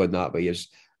you keep going that way, is,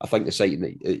 I think the sighting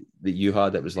that you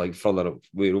had, it was like further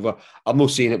way over. I'm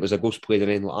not saying it was a ghost plane or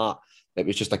anything like that. It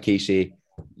was just a case of,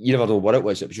 you never know what it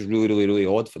was. It was just really, really, really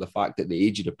odd for the fact that the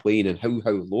age of the plane and how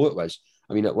low it was.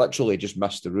 I mean, it literally just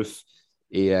missed the roof.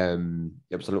 It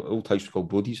was an old house called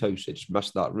Brody's house. It just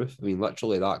missed that roof. I mean,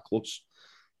 literally that close.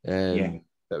 It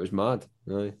was mad.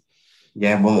 Aye.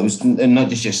 Yeah, well, it was not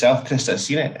just yourself, Chris, that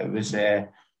seen it. It was a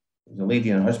lady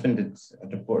and her husband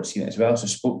had reported seeing it as well. So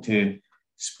spoke to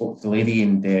the lady,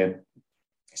 and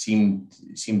seemed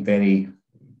very,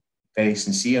 very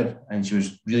sincere, and she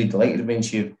was really delighted when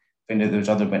she found out there was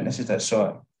other witnesses that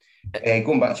saw it.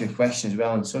 Going back to your question as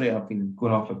well, and sorry I've been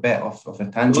going off a bit off a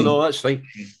tangent. No, that's fine.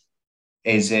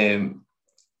 Is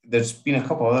there's been a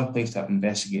couple of other places that I've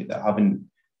investigated that haven't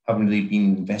really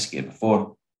been investigated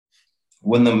before.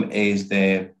 One of them is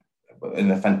the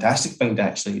fantastic find,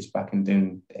 actually. It's back in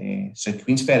down South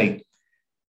Queensferry,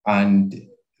 and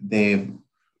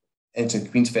into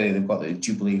Queensferry they've got the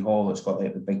Jubilee Hall. It's got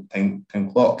like the big town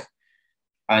clock,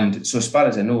 and so as far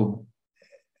as I know,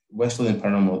 West Lothian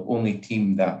Paranormal, the only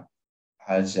team that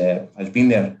has been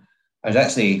there. I was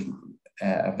actually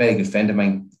a very good friend of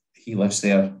mine. He lives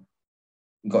there.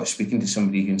 Got speaking to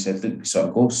somebody who said, "Look, we saw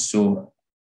a ghost." So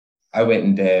I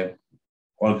went and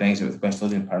organised it with West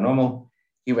Lothian Paranormal.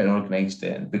 He went and organised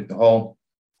it and booked the hall,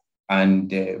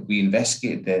 and we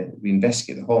investigated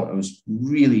the hall. It was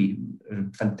really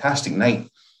a fantastic night.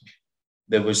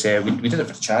 There was we did it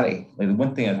for charity. Like, the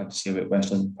one thing I'd have to say about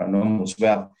West Lothian Paranormal as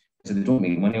well is that they don't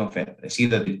make money off it. It's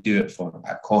either they do it for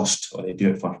at cost or they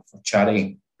do it for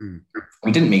charity.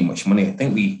 We didn't make much money. I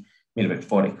think we made about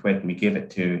 40 quid, and we gave it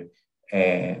to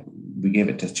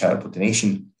charitable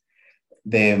donation.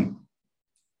 The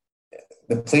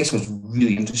place was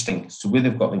really interesting. So where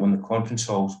they've got like one of the conference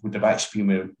halls would have actually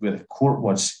been where the court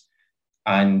was.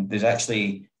 And there's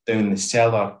actually down in the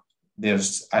cellar,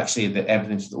 there's actually the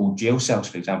evidence of the old jail cells,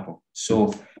 for example.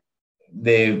 So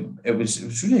it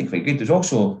was really quite good. There's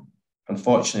also,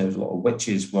 unfortunately, there's a lot of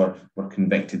witches were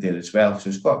convicted there as well. So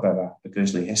it's got a bit of a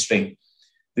grisly history.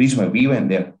 The reason why we went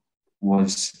there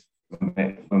was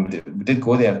when we did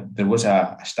go there, there was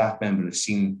a staff member who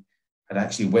had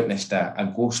actually witnessed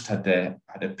a ghost had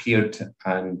appeared,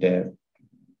 and I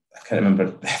can't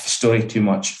remember the story too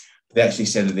much, but they actually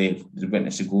said that they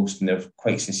witnessed a ghost, and they were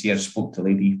quite sincere. Spoke to the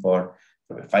lady for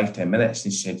about 5-10 minutes,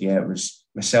 and she said, "Yeah, it was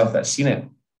myself that seen it."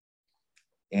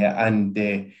 Yeah, and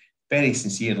very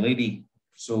sincere lady.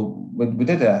 So we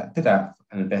did an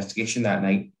investigation that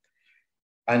night,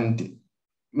 and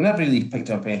we never really picked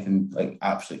up anything like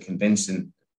absolutely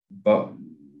convincing. But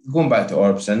going back to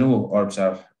orbs, I know orbs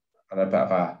are a bit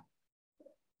of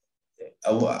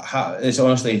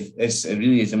it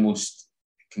really is the most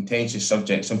contentious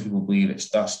subject. Some people believe it's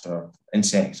dust or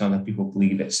insects, other people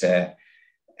believe it's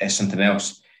something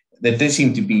else. There did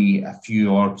seem to be a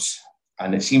few orbs,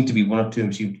 and it seemed to be one or two of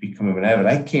them seemed to be coming whenever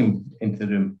I came into the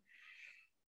room,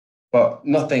 but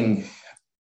nothing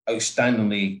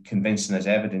outstandingly convincing as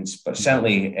evidence, but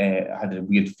certainly had a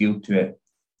weird feel to it,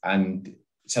 and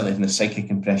certainly from the psychic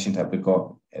impressions that we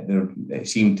got, it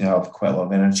seemed to have quite a lot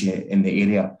of energy in the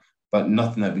area, but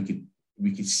nothing that we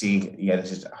could say, yeah,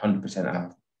 this is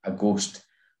 100% a ghost,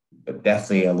 but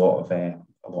definitely a lot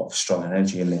of strong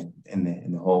energy in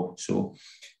the hall. So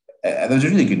there was a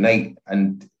really good night,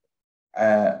 and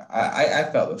I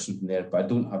felt there was something there, but I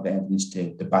don't have the evidence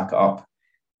to back it up.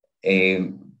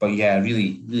 But yeah, I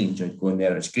really, really enjoyed going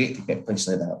there. It's great to get places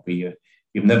like that where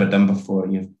you've never done before.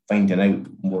 You're finding out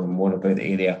more and more about the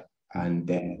area and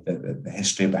the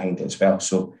history behind it as well.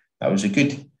 So that was a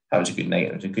good night.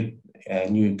 It was a good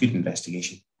good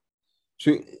investigation.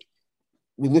 So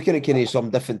we're looking at kind of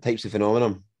some different types of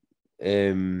phenomenon.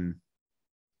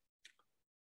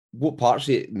 What parts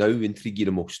of it now intrigue you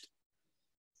the most?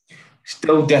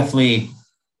 Still, definitely.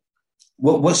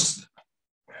 What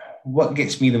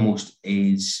gets me the most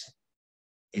is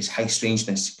high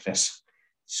strangeness, Chris.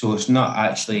 So it's not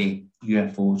actually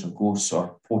UFOs or ghosts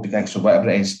or poltergeists or whatever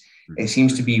it is. It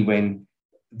seems to be when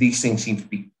these things seem to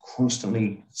be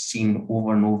constantly seen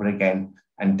over and over again,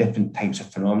 and different types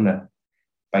of phenomena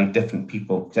by different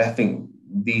people. Because I think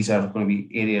these are going to be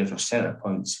areas or centre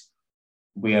points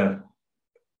where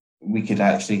we could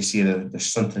actually see that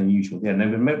there's something unusual there. Now,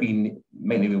 we might not be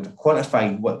able to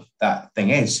quantify what that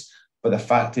thing is, but the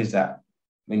fact is that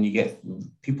when you get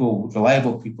people,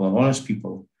 reliable people and honest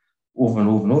people over and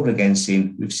over and over again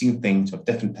saying we've seen things of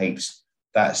different types,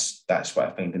 that's what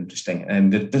I find interesting.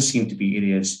 And there does seem to be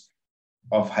areas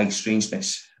of high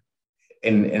strangeness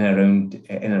in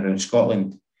around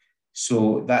Scotland.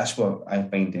 So that's what I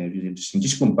find really interesting.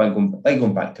 Just going back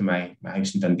to my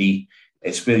house in Dundee,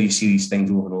 it's where you see these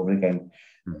things over and over again.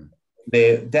 Mm.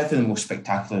 Definitely the most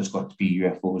spectacular has got to be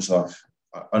UFOs or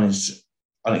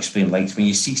unexplained lights. When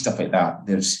you see stuff like that,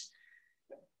 there's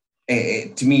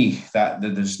to me that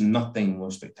there's nothing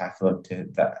more spectacular to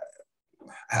that.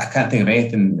 I can't think of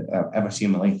anything I've ever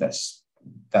seen in my life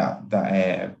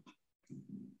that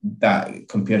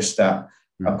compares to that.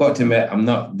 I've got to admit, I'm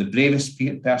not the bravest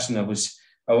person.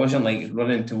 I wasn't like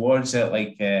running towards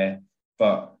it,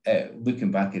 but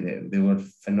looking back at it, they were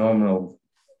phenomenal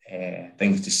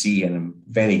things to see, and I'm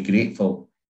very grateful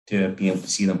to be able to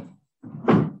see them.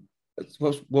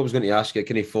 What I was going to ask you,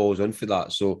 kind of falls on for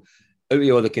that. So, out of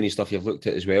all the kind of stuff you've looked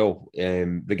at as well,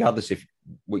 regardless of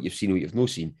what you've seen or what you've not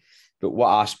seen, but what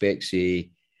aspects the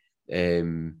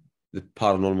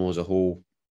paranormal as a whole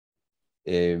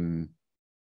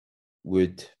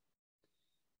would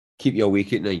keep you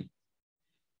awake at night?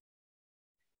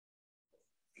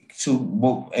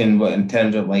 So, in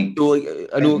terms of like, so, like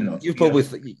I know you probably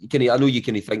I know you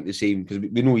kind of think the same because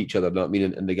we know each other. You know what I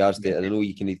mean in regards to it, and I know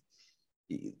you kind of.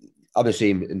 I'm the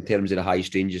same in terms of the high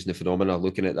strangeness and the phenomena.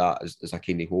 Looking at that as a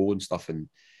kind of whole and stuff and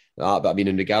that, but I mean,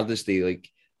 in regardless to like,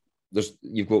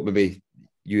 you've got maybe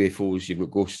UFOs, you've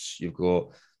got ghosts, you've got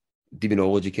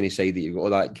demonology kind of side that you've got all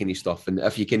that kind of stuff, and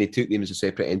if you kind of took them as a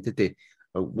separate entity,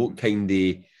 what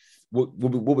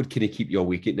would kind of keep you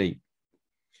awake at night?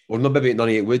 Or not, maybe none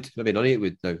of it would. Maybe none of it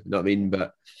would now. You know what I mean?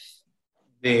 But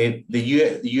the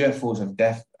UFOs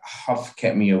have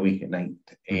kept me awake at night.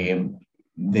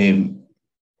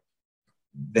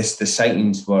 The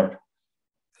sightings were,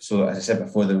 so as I said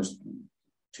before, there was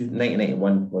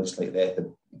 1991 was like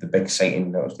the big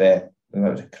sighting that was there, and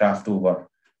that was a craft over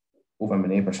my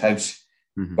neighbour's house.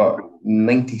 Mm-hmm. But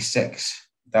 96,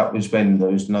 that was when there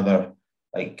was another,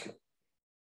 like,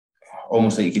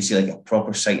 almost like you could see like a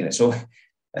proper sighting. So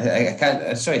I can't.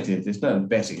 It's not the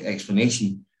best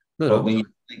explanation. No. But when you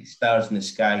see like stars in the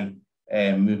sky,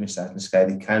 moving stars in the sky,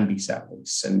 they can be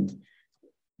satellites.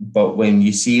 But when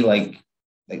you see like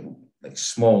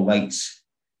small lights,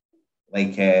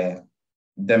 like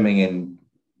dimming and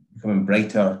becoming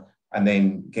brighter, and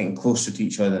then getting closer to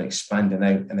each other and expanding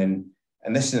out, and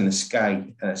this is in the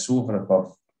sky, and it's over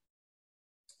above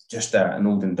just an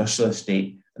old industrial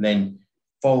estate, and then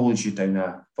follows you down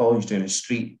a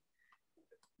street.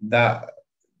 That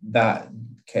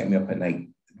kept me up at night.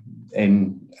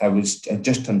 And I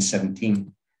just turned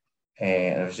 17,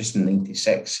 and I was just in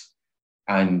 96,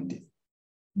 and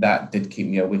that did keep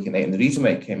me awake at night. And the reason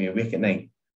why it kept me awake at night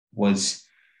was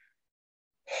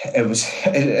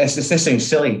this sounds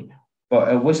silly,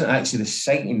 but it wasn't actually the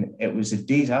sighting. It was the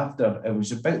days after. It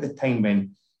was about the time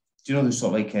when, do you know, the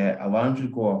sort of like alarms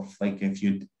would go off, like if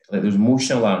you'd like those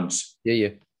motion alarms. Yeah.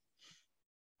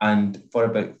 And for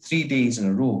about 3 days in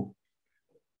a row,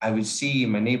 I would see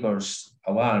my neighbour's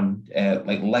alarm,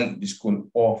 like light just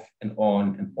going off and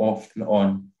on and off and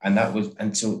on.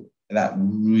 And so that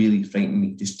really frightened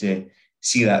me, just to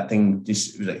see that thing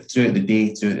just, it was like throughout the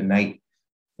day, throughout the night.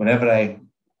 Whenever I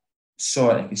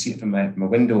saw it, I could see it from my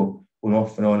window going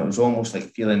off and on. It was almost like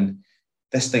feeling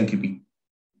this thing could be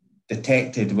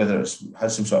detected, whether it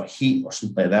has some sort of heat or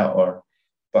something like that,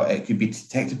 but it could be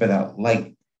detected by that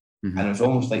light. Mm-hmm. And it was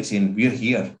almost like saying, we're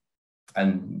here.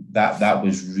 And that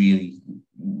was really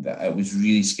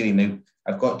scary. Now,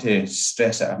 I've got to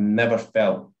stress that I've never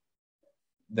felt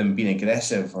them being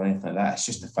aggressive or anything like that. It's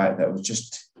just the fact that it was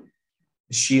just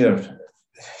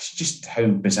just how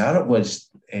bizarre it was.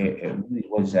 It really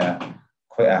was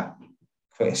quite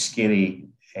a scary,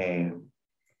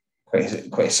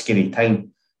 quite a scary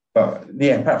time. But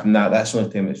yeah, apart from that, that's the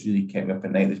only time it's really kept me up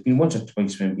at night. There's been once or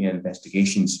twice when being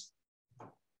investigations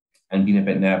and being a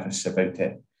bit nervous about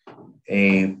it.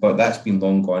 But that's been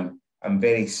long gone. I'm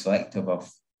very selective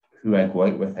of who I go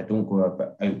out with. I don't go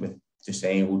out with just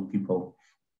any old people.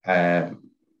 I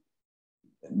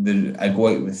go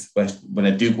out with when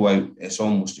I do go out, it's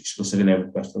almost exclusively now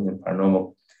with West Lothian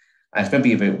Paranormal. And it's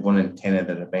maybe about 1 in 10 of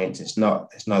their events. It's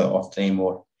not that often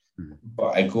anymore. Mm-hmm.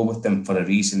 But I go with them for a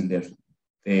reason.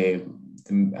 They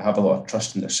have a lot of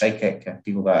trust in their psychic. I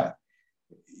feel that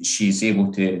she's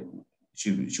able to.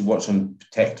 She works on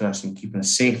protecting us and keeping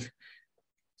us safe.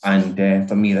 And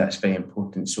for me, that's very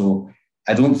important. So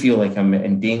I don't feel like I'm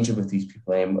in danger with these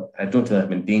people. I don't feel like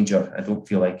I'm in danger. I don't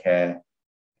feel like I'm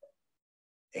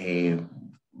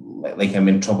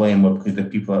in trouble anymore, because the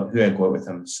people who I go out with,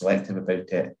 I'm selective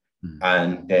about it. Mm.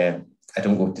 And I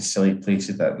don't go to silly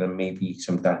places that there may be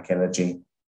some dark energy.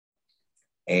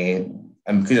 And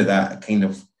because of that,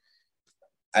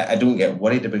 I don't get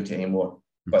worried about it anymore.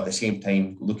 But at the same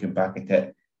time, looking back at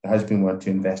it, there has been one or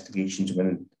two investigations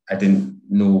when I didn't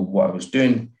know what I was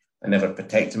doing. I never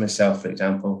protected myself, for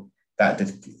example. That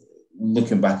did,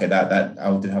 looking back at that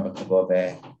I did have a couple of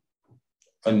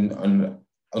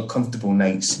uncomfortable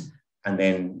nights. And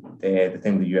then the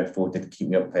thing with the UFO did keep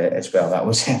me up as well.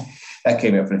 That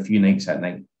came up for a few nights that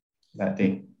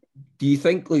day. Do you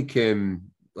think I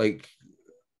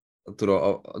don't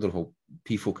know how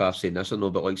people are saying this or no,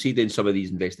 but like see doing some of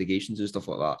these investigations and stuff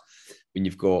like that, when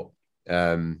you've got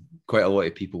quite a lot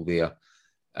of people there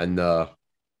and they're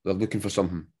looking for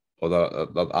something or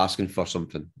they're asking for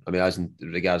something. I mean, as in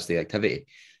regards to the activity,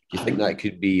 do you think that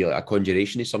could be like a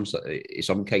conjuration of some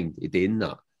kind of doing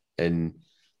that, and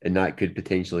that could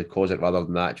potentially cause it rather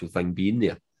than the actual thing being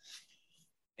there?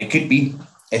 It could be.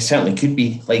 It certainly could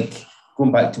be. Like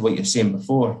going back to what you're saying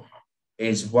before,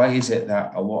 is why is it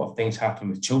that a lot of things happen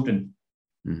with children?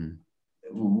 Mm-hmm.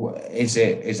 Is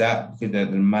that because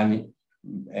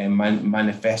they're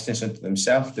manifesting something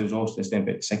themselves? There's also this thing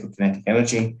about psychokinetic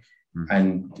energy,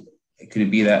 and could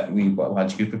it be that we've got a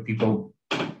large group of people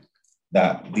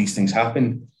that these things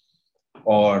happen,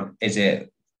 or is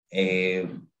it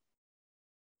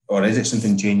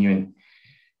something genuine?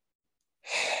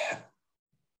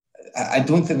 I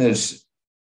don't think there's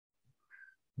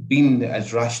been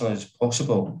as rational as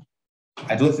possible.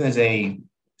 I don't think there's a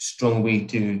strong way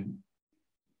to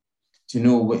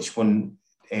know which one,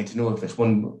 to know if it's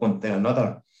one thing or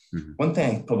another. Mm-hmm. One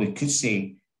thing I probably could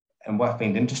say, and what I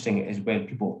find interesting, is when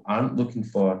people aren't looking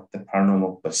for the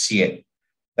paranormal but see it,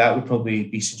 that would probably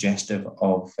be suggestive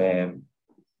of there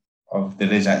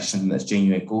is actually something that's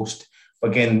genuine ghost.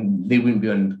 But again, they wouldn't be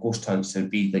on ghost hunts, they'd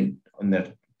be like on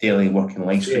their daily working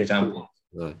lives, for example.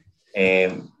 Right.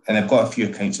 And I've got a few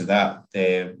accounts of that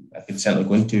I could certainly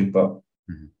go into, but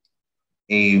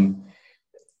it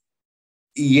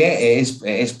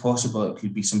is possible it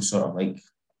could be some sort of like,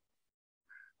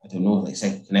 I don't know, like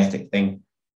psychokinetic thing,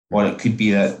 or it could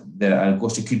be that there are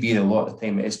ghosts. It could be that a lot of the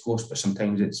time it is ghost, but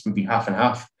sometimes it's maybe half and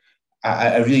half.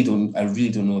 I really don't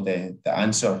know the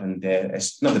answer, and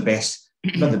it's not the best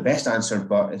answer,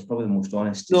 but it's probably the most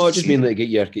honest. No, I just mean like get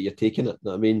your take on it.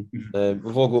 I mean,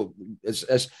 we've all got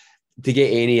it's to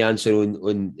get any answer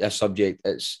on a subject.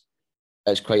 It's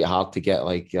quite hard to get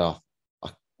like I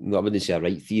wouldn't say a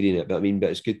right theory in it, but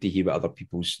it's good to hear what other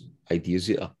people's ideas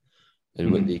are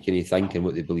and what they kind of think and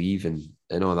what they believe and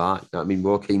all that. I mean,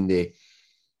 I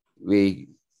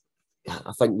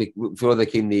think for the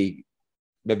kind of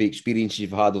maybe experiences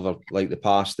you've had over like the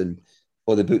past and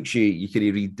all the books you kind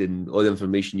of read and all the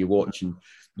information you watch, and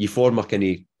you form a kind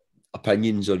of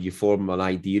opinions or you form an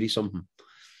idea of something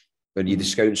when you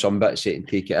discount some bits it and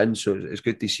take it in. So it's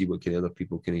good to see what kind of other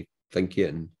people kind of think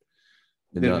it and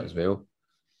that as well.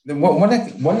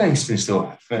 One instance though,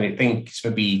 I think it's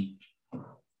maybe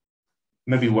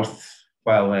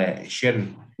worthwhile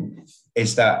sharing,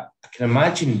 is that I can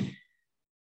imagine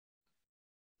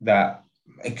that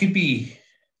it could be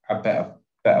a bit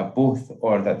of both,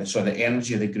 or that the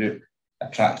energy of the group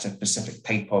attracts a specific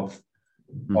type of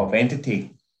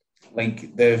entity.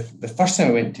 Like the first time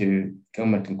I went to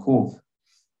Gilmerton Cove,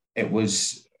 it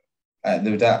was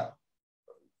there was that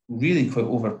really quite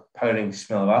overpowering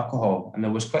smell of alcohol, and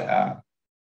there was quite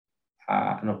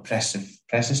an oppressive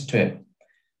presence to it.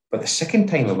 But the second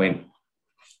time I went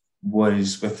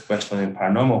was with West Lothian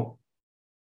Paranormal.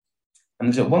 And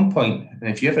there was at one point, and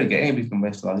if you ever get anybody from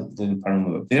West Lothian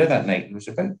Paranormal up there that night, there was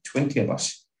about 20 of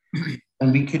us,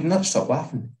 and we could not stop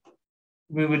laughing.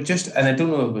 We were just, and I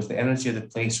don't know if it was the energy of the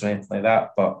place or anything like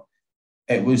that, but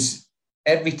it was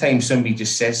every time somebody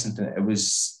just said something, it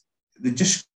was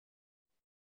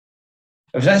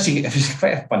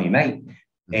quite a funny night.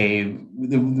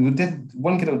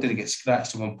 One girl did get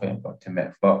scratched at one point, I've got to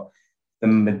admit, but the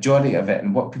majority of it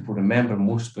and what people remember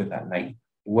most about that night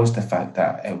was the fact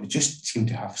that it just seemed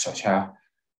to have such a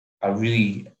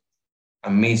really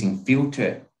amazing feel to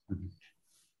it. Mm-hmm.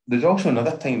 There's also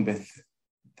another time with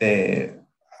a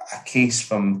case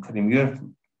from Cuddymuir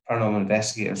paranormal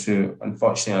investigators who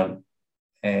unfortunately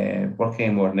aren't working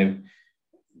anymore. Now,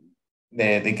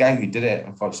 the guy who did it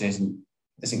unfortunately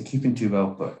isn't keeping too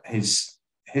well, but his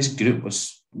group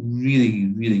was really,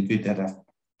 really good. They had a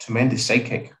tremendous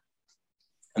psychic,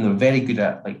 and they were very good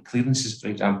at like clearances, for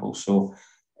example. So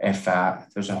if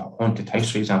there's a haunted house,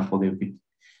 for example,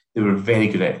 they were very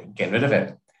good at getting rid of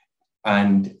it.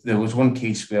 And there was one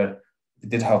case where they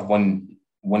did have one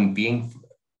being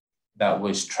that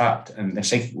was trapped, and the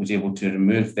psychic was able to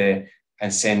remove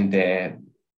and send the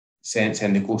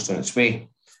ghost on its way.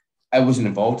 I wasn't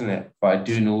involved in it, but I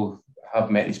do know, I have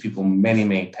met these people many,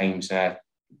 many times, and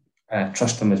I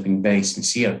trust them as being very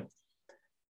sincere.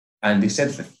 And they said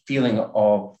the feeling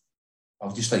of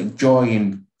just like joy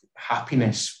and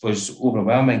happiness was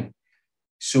overwhelming.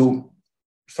 So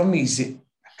from these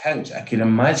accounts, I can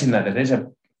imagine that there is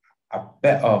a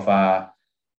bit of a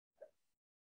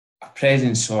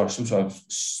presence or some sort of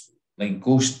like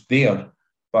ghost there.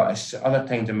 But it's, other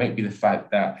times it might be the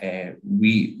fact that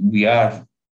we are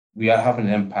having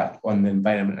an impact on the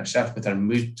environment ourselves with our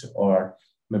mood, or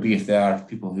maybe if there are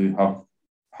people who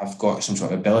have got some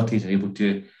sort of abilities, are able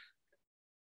to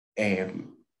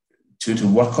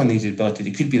work on these abilities.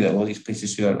 It could be that all these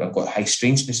places who have got high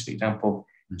strangeness, for example,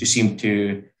 just seem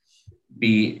to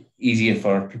be easier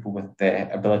for people with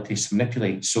the abilities to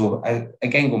manipulate. So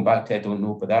again, going back to, I don't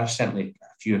know, but there are certainly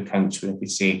a few accounts where I could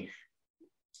say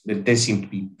there did seem to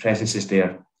be presences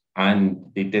there,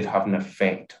 and they did have an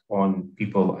effect on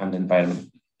people and the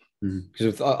environment.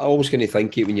 Because I always kind of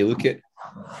think it when you look at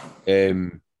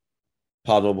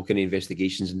paranormal kind of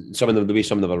investigations, and some of them, the way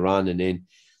some of them are ran, and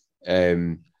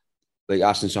then like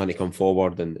asking someone to come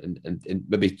forward and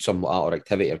maybe some art or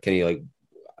activity, or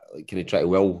kind of try to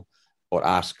will or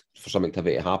ask for some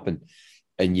activity to happen,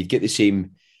 and you'd get the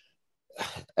same,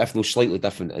 if not slightly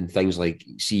different, in things like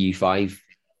CE5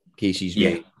 cases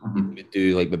where you would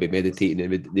do like maybe meditating,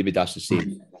 and they would ask the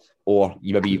same, or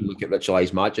you maybe even look at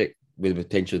ritualized magic with the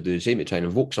potential to do the same to try and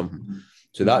invoke something.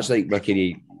 So that's like my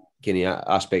kind of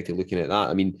aspect of looking at that.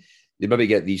 I mean, they maybe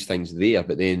get these things there,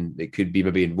 but then it could be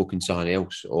maybe invoking something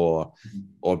else, or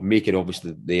making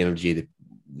obviously the energy of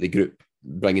the group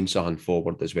bringing something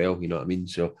forward as well. You know what I mean?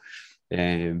 So,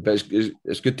 but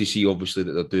it's good to see obviously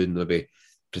that they're doing maybe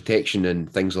protection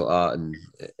and things like that,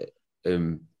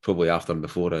 and probably after and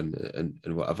before and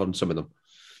whatever, and some of them.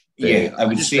 Yeah, I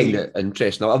would just say find it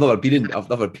interesting. I've never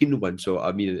been in one, so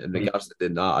I mean, in regards to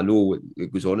doing that, I know what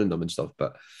goes on in them and stuff,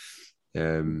 but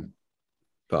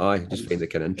I just find it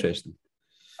kind of interesting.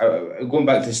 Going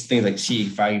back to things like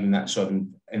CE5 and that sort of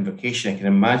invocation, I can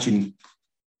imagine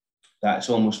that it's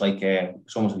almost like a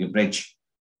bridge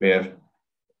where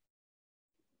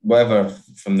whatever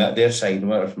from their side,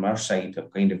 whatever from our side,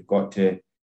 have kind of got to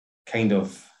kind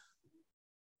of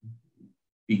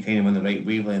be kind of on the right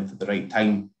wavelength at the right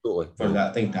time for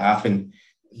that thing to happen.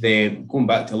 Going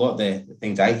back to a lot of the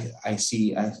things I've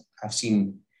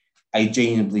seen, I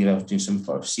genuinely believe I was doing some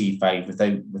sort of C5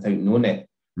 without knowing it,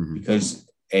 because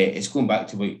it's going back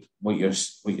to what you're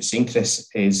saying, Chris,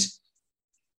 is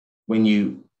when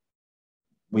you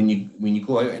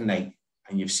go out at night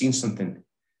and you've seen something,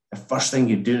 the first thing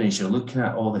you're doing is you're looking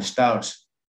at all the stars,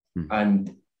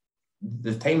 and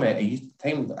the time I'm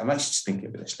actually just thinking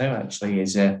about this now, actually,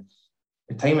 is the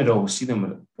time I'd always see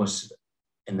them was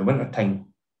in the winter time,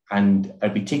 and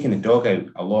I'd be taking the dog out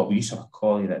a lot. We used to have a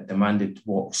collie that demanded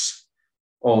walks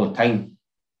all the time,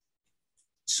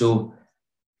 so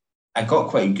I got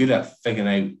quite good at figuring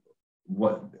out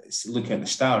looking at the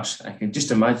stars. I can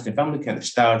just imagine if I'm looking at the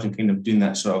stars and kind of doing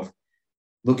that sort of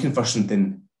looking for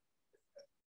something,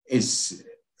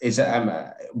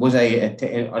 was I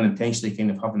unintentionally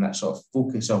kind of having that sort of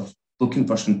focus of looking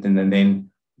for something, and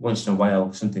then once in a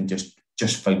while something just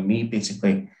found me,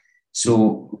 basically.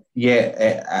 So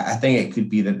yeah, I think it could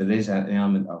be that there is an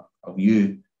element of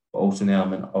you, but also an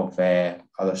element of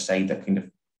other side that kind of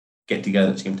get together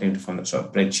at the same time to form that sort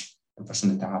of bridge and for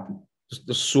something to happen.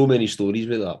 There's so many stories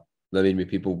with that. I mean, with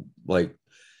people like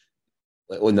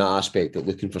on that aspect of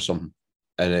looking for something,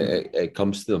 and it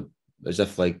comes to them as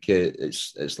if like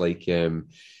it's like well,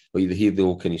 you hear the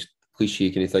old kind of cliche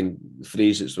kind of thing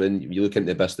phrase. It's when you look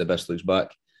into the abyss looks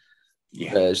back.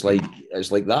 Yeah, it's like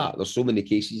that. There's so many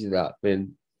cases of that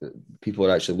when people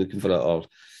are actually looking for it, or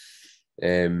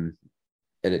and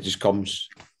it just comes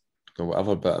or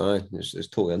whatever. But it's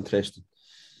totally interesting.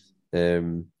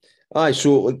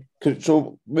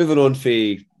 So moving on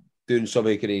for doing some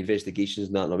kind of investigations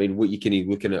and that. I mean, what you kind of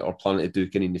looking at or planning to do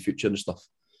kind of in the future and stuff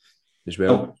as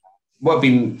well. What I've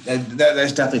been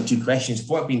there's definitely two questions.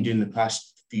 What I've been doing the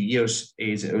past few years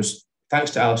is it was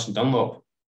thanks to Alison Dunlop.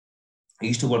 I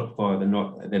used to work for the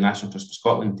National Trust of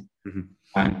Scotland,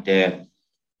 and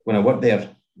when I worked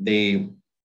there,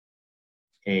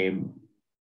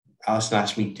 Alison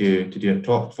asked me to do a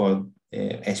talk for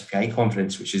the SPI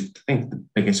conference, which is, I think, the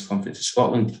biggest conference in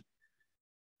Scotland.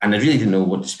 And I really didn't know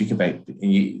what to speak about.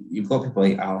 And you've got people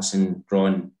like Alison,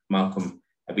 Ron, Malcolm.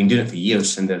 I've been doing it for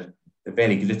years, and they're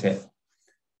very good at it.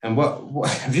 And what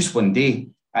just one day,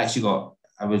 I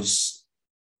was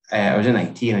in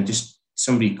IT, and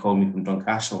somebody called me from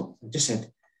Drumcastle and just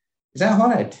said, "Is that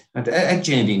haunted?" I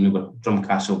genuinely didn't know what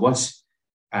Drumcastle was.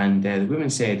 And the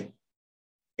woman said,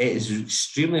 "It is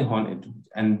extremely haunted."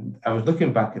 And I was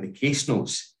looking back at the case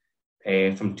notes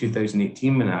from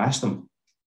 2018 when I asked them.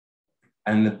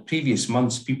 And in the previous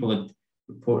months, people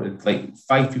reported like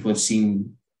 5 people had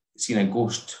seen a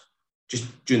ghost just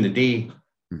during the day,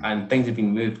 and things have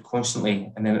been moved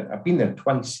constantly. And then I've been there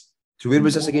twice. So where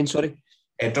was this again? Sorry,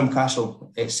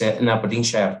 Drumcastle. It's in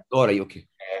Aberdeenshire. Oh, right, okay.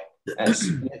 It's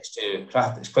next to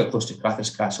It's quite close to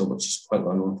Crathis Castle, which is quite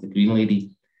well known for the Green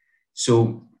Lady.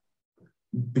 So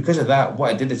because of that,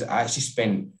 what I did is I actually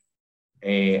spent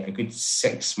a good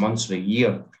 6 months or a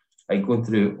year, like going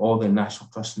through all the National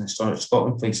Trust and Historic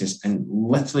Scotland places, and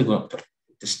literally going up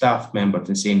to staff members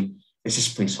and saying, "Is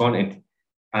this place haunted?"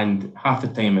 And half the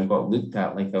time I got looked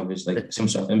at like I was like some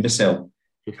sort of imbecile.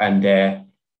 And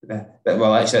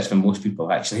well, actually that's for most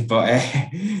people actually, but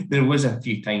there was a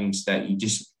few times that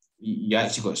you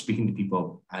actually got speaking to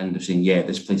people and they're saying, "Yeah,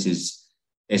 this place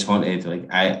is haunted. Like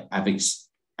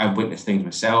I've witnessed things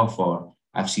myself, or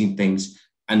I've seen things,"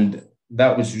 and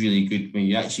that was really good when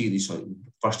you actually get these sort of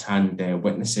first-hand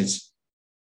witnesses.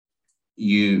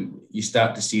 You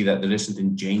start to see that there is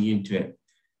something genuine to it.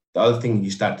 The other thing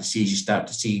you start to see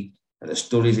that the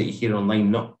stories that you hear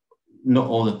online not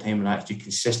all the time are actually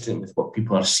consistent with what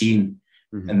people are seeing.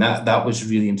 Mm-hmm. And that was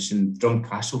really interesting. Drum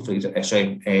Castle, for example,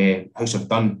 House of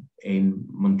Dun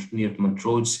near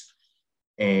Montrose,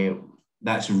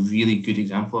 that's a really good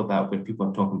example of that, where people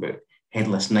are talking about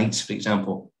headless nights, for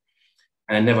example.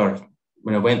 And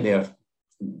when I went there,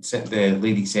 the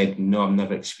lady said, "No, I've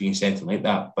never experienced anything like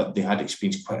that," but they had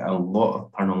experienced quite a lot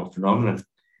of paranormal phenomena.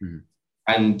 Mm-hmm.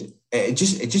 And it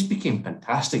just became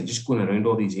fantastic, just going around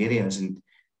all these areas and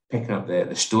picking up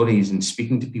the stories and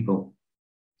speaking to people.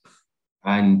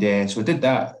 And so I did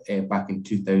that back in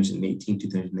 2018,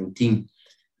 2019, and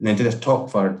then did a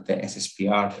talk for the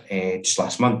SSPR just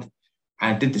last month.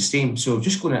 And I did the same. So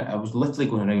I was literally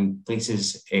going around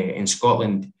places in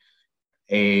Scotland.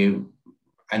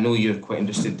 I know you're quite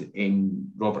interested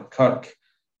in Robert Kirk,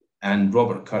 and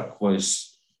Robert Kirk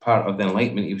was part of the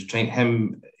Enlightenment.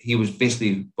 He was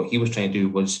basically, what he was trying to do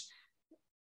was,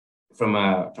 from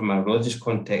a religious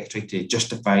context, try to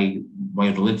justify why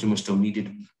religion was still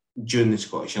needed during the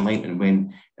Scottish Enlightenment,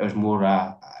 when it was more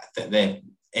the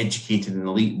educated and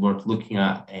elite were looking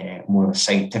at more of a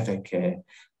scientific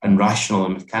and rational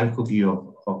and mechanical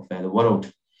view of the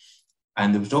world.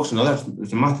 And there was also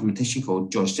a mathematician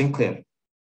called George Sinclair.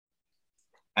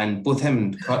 And both him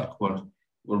and Kirk were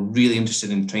really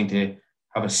interested in trying to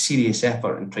have a serious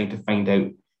effort in trying to find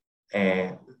out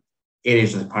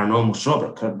areas of the paranormal. So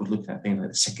Robert Kirk was looking at things like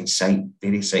the second sight,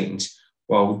 various sightings,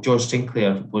 while George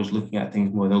Sinclair was looking at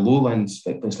things more the lowlands,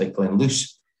 like places like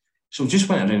Glenluce. So just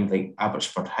went around like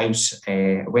Abbotsford House,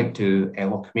 went to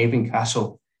Lochmaven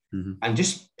Castle, mm-hmm. and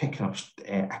just picking up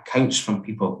accounts from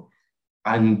people.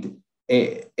 And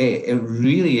it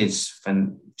really is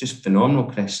just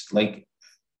phenomenal, Chris. Like,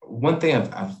 one thing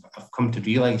I've come to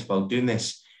realise while doing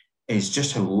this is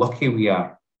just how lucky we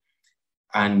are.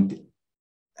 And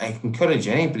I encourage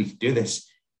anybody to do this.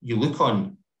 You look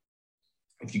on,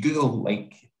 if you Google,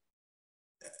 like,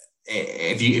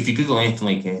 if you Google anything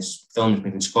like films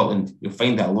made in Scotland, you'll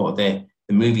find that a lot of the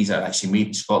movies that are actually made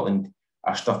in Scotland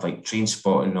are stuff like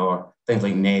Trainspotting, or things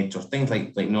like Ned's, or things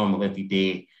like normal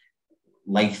everyday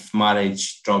life,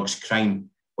 marriage, drugs, crime.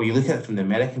 Well, you look at it from the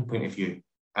American point of view,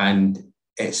 and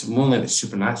it's more like it's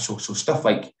supernatural. So stuff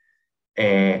like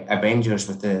Avengers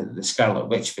with the Scarlet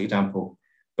Witch, for example.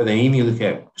 But then even you look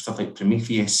at stuff like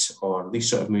Prometheus or these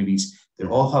sort of movies, they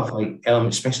all have like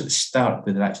elements, especially at the start,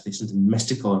 where there actually something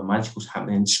mystical or magical is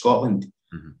happening in Scotland.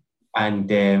 Mm-hmm.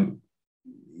 And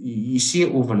you see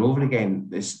it over and over again.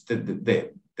 This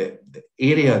the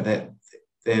area that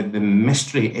the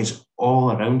mystery is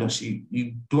all around us.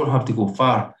 You don't have to go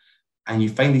far, and you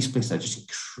find these places that are just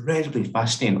incredibly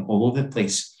fascinating all over the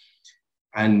place.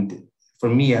 And for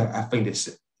me, I find it's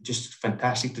just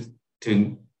fantastic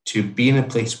to be in a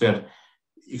place where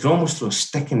you can almost throw a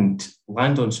stick and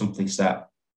land on someplace that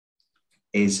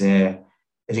is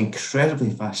incredibly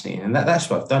fascinating. And that's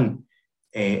what I've done.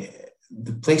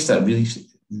 The place that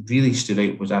really stood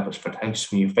out was Abbotsford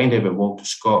House. When you find out about Walter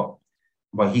Scott,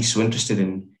 why he's so interested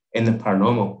in the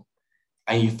paranormal,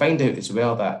 and you find out as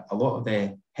well that a lot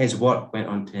of his work went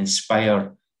on to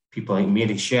inspire people like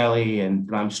Mary Shelley and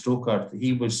Bram Stoker.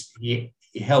 He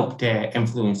helped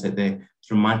influence like the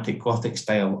romantic Gothic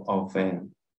style of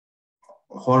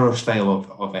horror style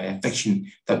of fiction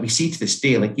that we see to this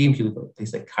day. Like, even if you look at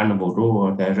places like Carnival Row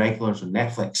or the Regulars on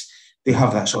Netflix, they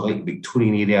have that sort of like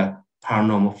Victorian era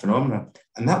paranormal phenomena,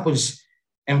 and that was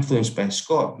influenced by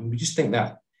Scott. And we just think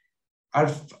that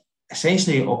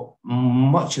essentially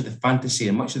much of the fantasy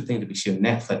and much of the things that we see on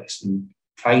Netflix and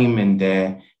Prime and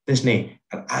Disney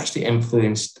are actually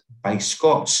influenced by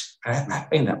Scots. And I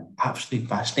find that absolutely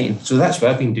fascinating. So that's what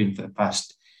I've been doing for the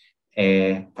past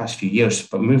past few years.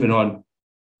 But moving on,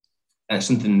 and it's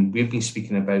something we've been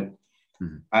speaking about.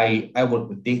 I work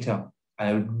with data, and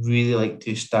I would really like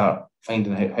to start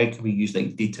finding out how can we use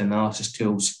like data analysis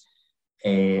tools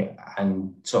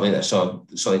and sort of like that,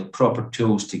 sort of like proper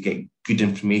tools to get good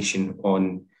information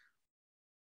on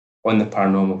the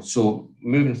paranormal. So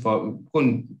moving forward,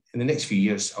 going in the next few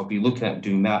years, I'll be looking at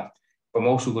doing that. But I'm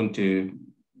also going to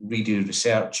redo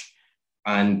research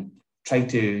and try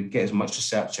to get as much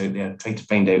research out there, try to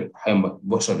find out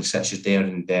what sort of research is there,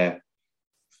 and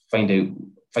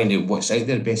find out what's out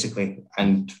there basically,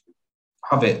 and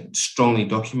have it strongly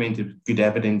documented, good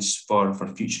evidence for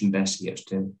future investigators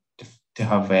to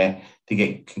have to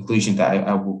get conclusions that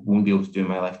I won't be able to do in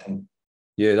my lifetime.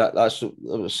 Yeah, that's what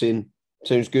I was saying.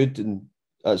 Sounds good, and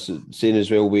that's saying as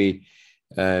well. We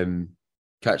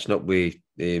catching up with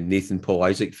Nathan Paul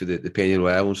Isaac for the Penny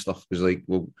Royale and stuff, because like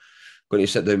we're going to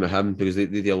sit down with him because they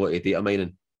do a lot of data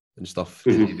mining and stuff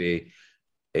to be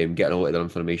getting a lot of their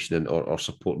information or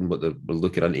supporting what we're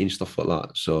looking into and stuff like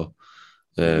that. So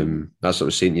that's what I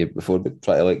was saying to you before, but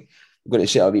try to like we're going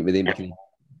to set up a meet with them to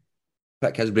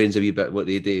pick his brains a wee bit, what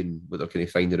they do and what they're kind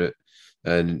of finding out.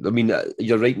 And I mean,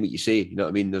 you're right in what you say. You know what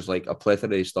I mean? There's like a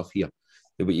plethora of stuff here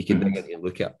that you can dig into and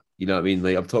look at. You know what I mean?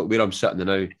 Like I'm talking where I'm sitting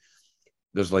now.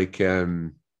 There's like, I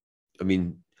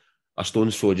mean, a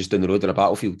stone's throw just down the road in a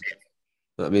battlefield. You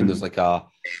know what I mean? There's like a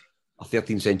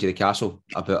 13th century castle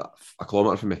about a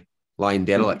kilometre from me, lying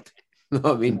derelict. You know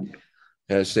what I mean?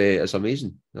 It's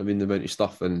amazing. I mean, the amount of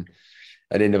stuff, and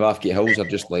then the Bathgate Hills are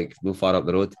just like no far up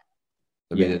the road.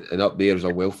 I mean, and up there's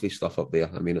a wealthy stuff up there.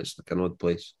 I mean, it's like an odd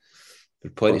place.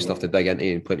 There's plenty of stuff to dig into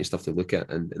and plenty of stuff to look at.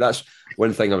 And that's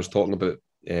one thing I was talking about,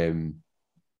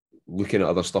 looking at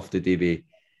other stuff to do,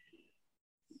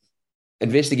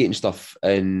 investigating stuff,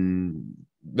 and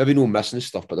maybe no missing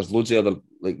stuff, but there's loads of other,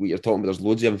 like what you're talking about, there's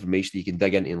loads of information you can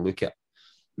dig into and look at.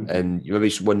 And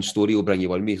maybe one story will bring you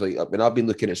one way. Like when I've been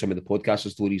looking at some of the podcaster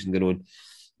stories and going on,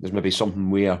 there's maybe something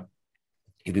where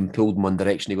you've been pulled in one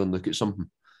direction to go and look at something.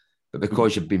 But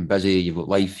because you've been busy, you've got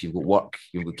life, you've got work,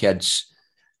 you've got kids,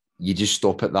 you just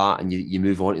stop at that and you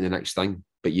move on to the next thing.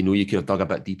 But you know you could have dug a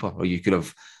bit deeper, or you could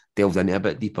have delved into a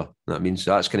bit deeper. You know what I mean?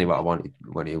 So that's kind of what I want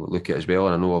to look at as well.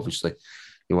 And I know obviously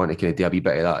you want to kind of do a wee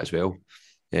bit of that as well.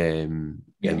 And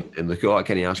look at all that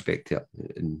kind of aspect to it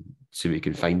and see what you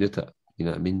can find at it. You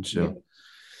know what I mean? So,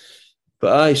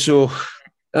 but so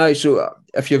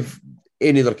if you've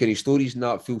any other kind of stories in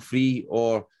that, feel free,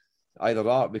 or either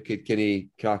that, we could kind of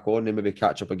crack on and maybe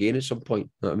catch up again at some point.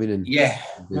 You know what I mean? And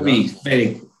maybe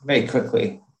very, very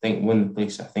quickly. I think one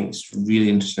place I think is really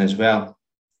interesting as well,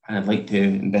 and I'd like to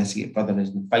investigate further, is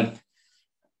in Fife.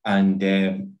 And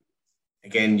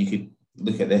again, you could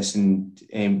look at this and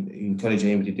encourage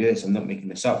anybody to do this. I'm not making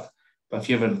this up, but if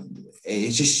you ever,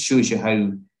 it just shows you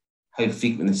how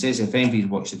frequent this is. If anybody's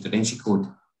watched the Da Vinci Code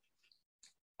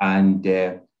and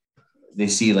they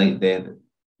see like the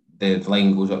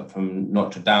line goes up from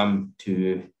Notre Dame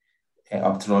to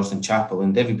up to Roslin Chapel,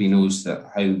 and everybody knows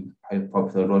that how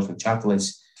popular Roslin Chapel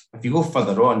is. If you go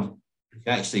further on, you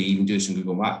can actually even do some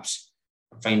Google Maps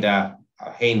and find a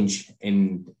henge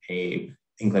in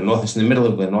Glenrothes, in the middle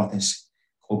of Glenrothes,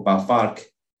 called Balfark.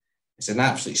 It's an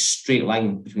absolutely straight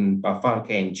line between Balfark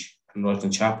Henge and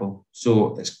Roslin Chapel,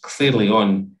 so it's clearly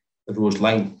on the road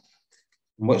line.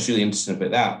 And what's really interesting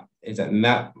about that is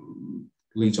that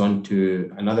leads on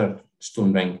to another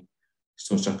stone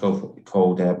circle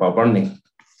called Balburney.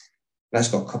 That's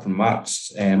got a couple of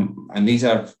marks, and these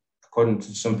are, according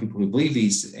to some people who believe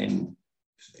these in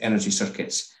energy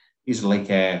circuits, these are like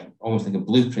almost like a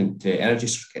blueprint to energy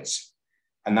circuits.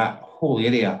 And that whole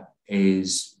area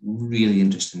is really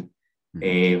interesting.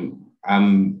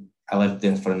 I lived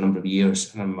there for a number of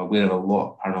years, and I'm aware of a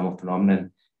lot of paranormal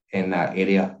phenomenon in that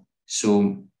area.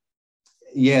 So,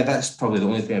 yeah, that's probably the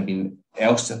only thing I've been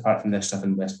else apart from this stuff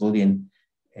in West Lothian.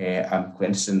 I'm quite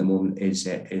interested in the moment is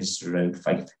around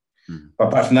Fife. But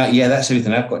apart from that, yeah, that's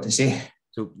everything I've got to say.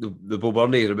 So the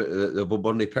Balburney, the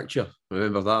Balburney picture,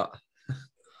 remember that?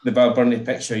 The Balburney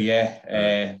picture,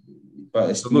 yeah.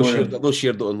 But it's not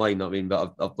shared it online. I mean,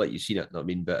 but I've let you seen it. I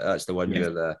mean, but that's the one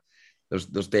where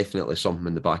there's definitely something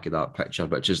in the back of that picture,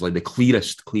 which is like the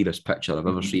clearest picture I've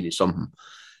ever seen of something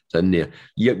that's in there.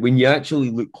 Yet when you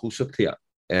actually look closer to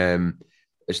it,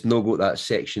 it's not got that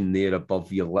section there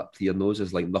above your lip to your nose.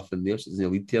 There's like nothing there. So there's no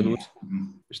lead to your nose.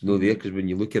 It's no there, because when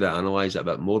you look at it, analyse it a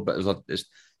bit more, but it's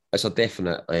a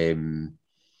definite, I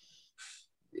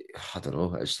don't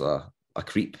know, it's a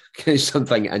creep.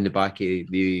 Something in the back of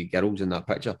the girls in that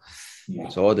picture.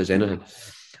 It's odd as anything.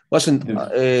 Listen,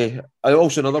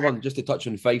 also another one, just to touch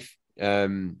on Fife.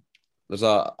 there's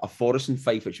a forest in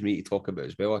Fife which we need to talk about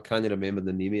as well. I can't remember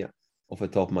the name of it off the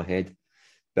top of my head,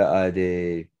 but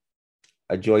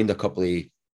I joined a couple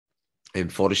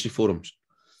of forestry forums,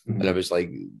 and I was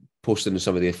like posting in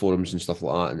some of the forums and stuff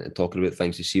like that, and talking about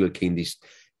things to see what kind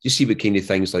of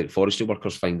things like forestry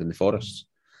workers find in the forests,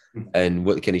 and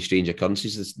what kind of strange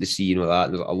occurrences they see, that.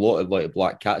 And there's a lot of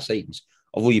black cat sightings.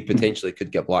 Although you potentially could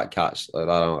get black cats, or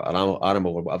an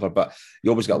animal or whatever, but you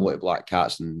always get a lot of black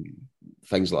cats and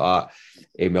things like that,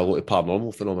 a lot of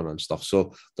paranormal phenomena and stuff.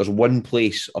 So there's one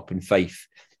place up in Fife,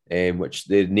 which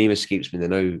the name escapes me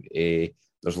now.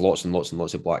 There's lots and lots and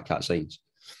lots of black cat sightings.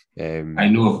 I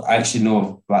actually know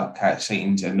of black cat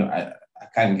sightings. I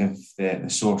can't give the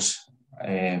source,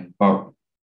 but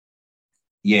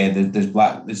yeah, there's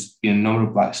been a number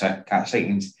of black cat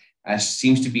sightings. And it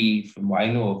seems to be, from what I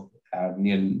know,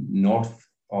 near north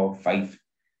of Fife.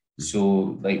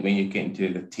 So, like when you get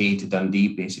into the Tay to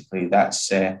Dundee, basically,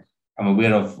 that's I'm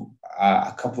aware of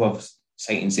a couple of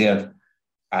sightings there,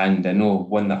 and I know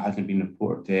one that hasn't been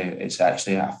reported. It's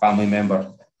actually a family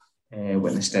member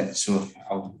witnessed it. So,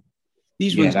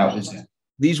 these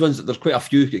ones, there's quite a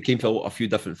few. It came from a few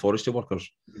different forestry workers,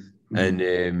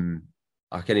 and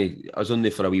I was on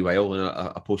there for a wee while, and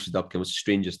I posted up, what's the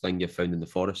strangest thing you found in the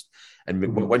forest?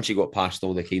 And once you got past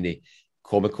all the kind of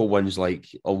comical ones like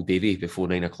Old Davy before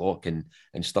 9 o'clock and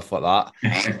stuff like that,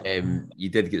 you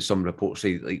did get some reports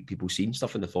like people seeing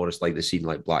stuff in the forest, like they seen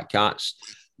like black cats.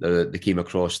 They came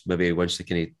across, maybe once they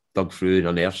kind of dug through and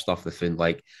unearthed stuff, they found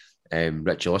like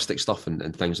ritualistic stuff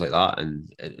and things like that.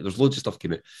 And there's loads of stuff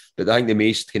came out. But I think the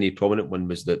most kind of prominent one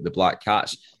was the black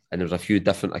cats, and there was a few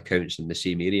different accounts in the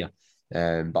same area.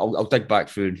 But I'll dig back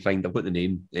through and find. I've got the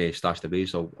name stashed away,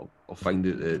 so I'll find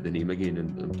the name again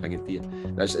and ping it to you.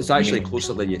 It's actually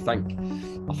closer than you think.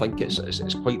 I think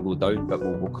it's quite low down, but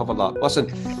we'll cover that. Listen,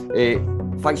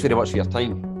 thanks very much for your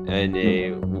time, and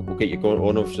we'll get you going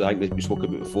on. Obviously, I think we spoke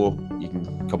about before. You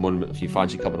can come on if you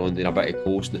fancy coming on, doing a bit of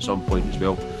hosting at some point as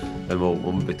well. And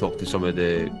we'll maybe talk to some of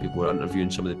the people we're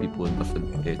interviewing, some of the people on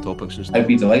different topics and stuff. I'd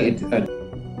be delighted.